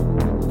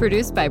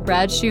 Produced by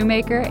Brad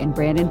Shoemaker and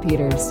Brandon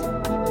Peters.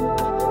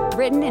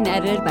 Written and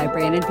edited by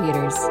Brandon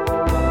Peters.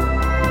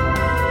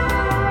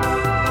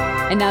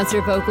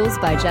 Announcer vocals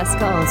by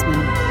Jessica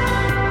Alsman.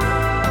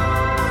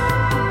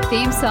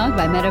 Theme song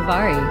by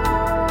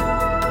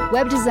Metavari.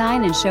 Web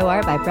design and show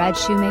art by Brad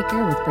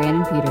Shoemaker with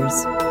Brandon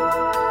Peters.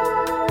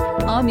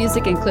 All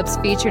music and clips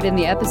featured in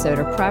the episode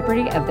are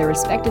property of their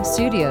respective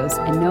studios,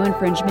 and no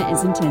infringement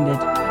is intended.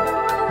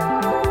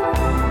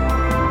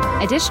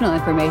 Additional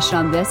information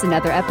on this and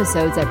other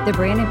episodes at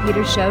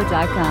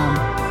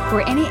thebrandonpetershow.com.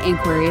 For any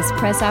inquiries,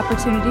 press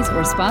opportunities,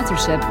 or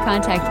sponsorship,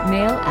 contact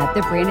mail at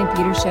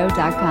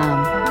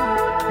thebrandonpetershow.com.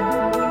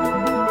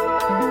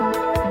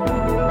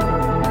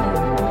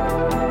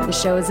 The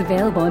show is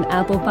available on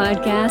Apple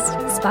Podcasts,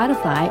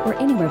 Spotify, or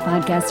anywhere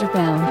podcasts are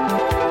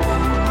found.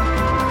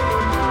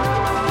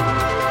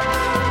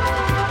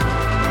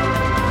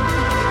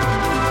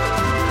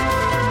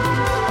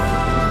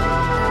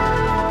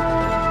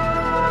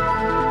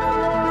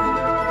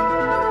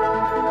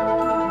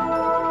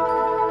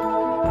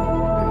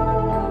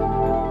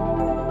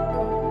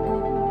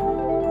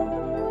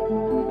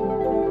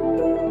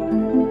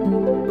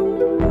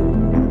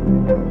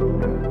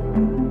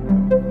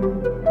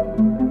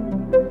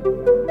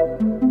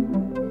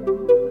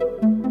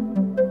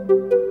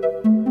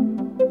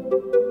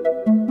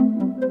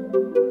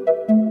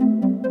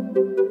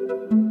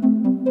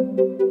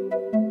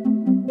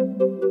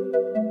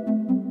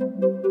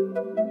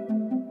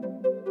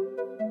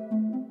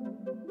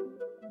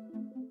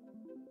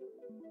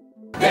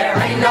 There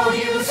ain't no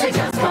use in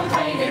just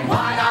complaining.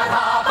 Why not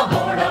hop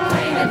aboard a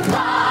plane and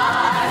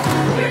fly?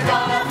 We're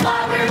gonna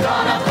fly, we're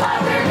gonna fly,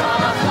 we're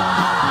gonna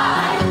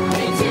fly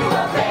into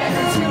a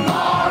better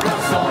tomorrow,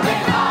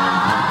 soaring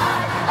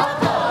high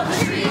above the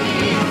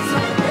trees.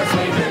 Let's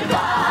wave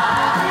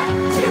goodbye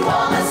to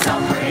all the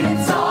suffering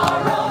and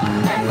sorrow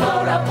and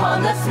float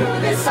upon the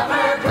smoothest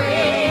summer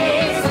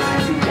breeze.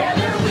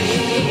 Together we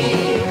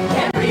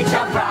can reach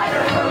a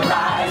brighter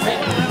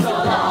horizon, so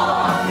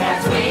long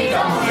as we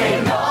don't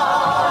ignore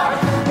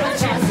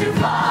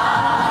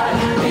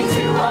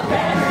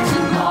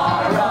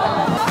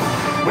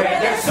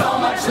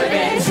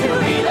living.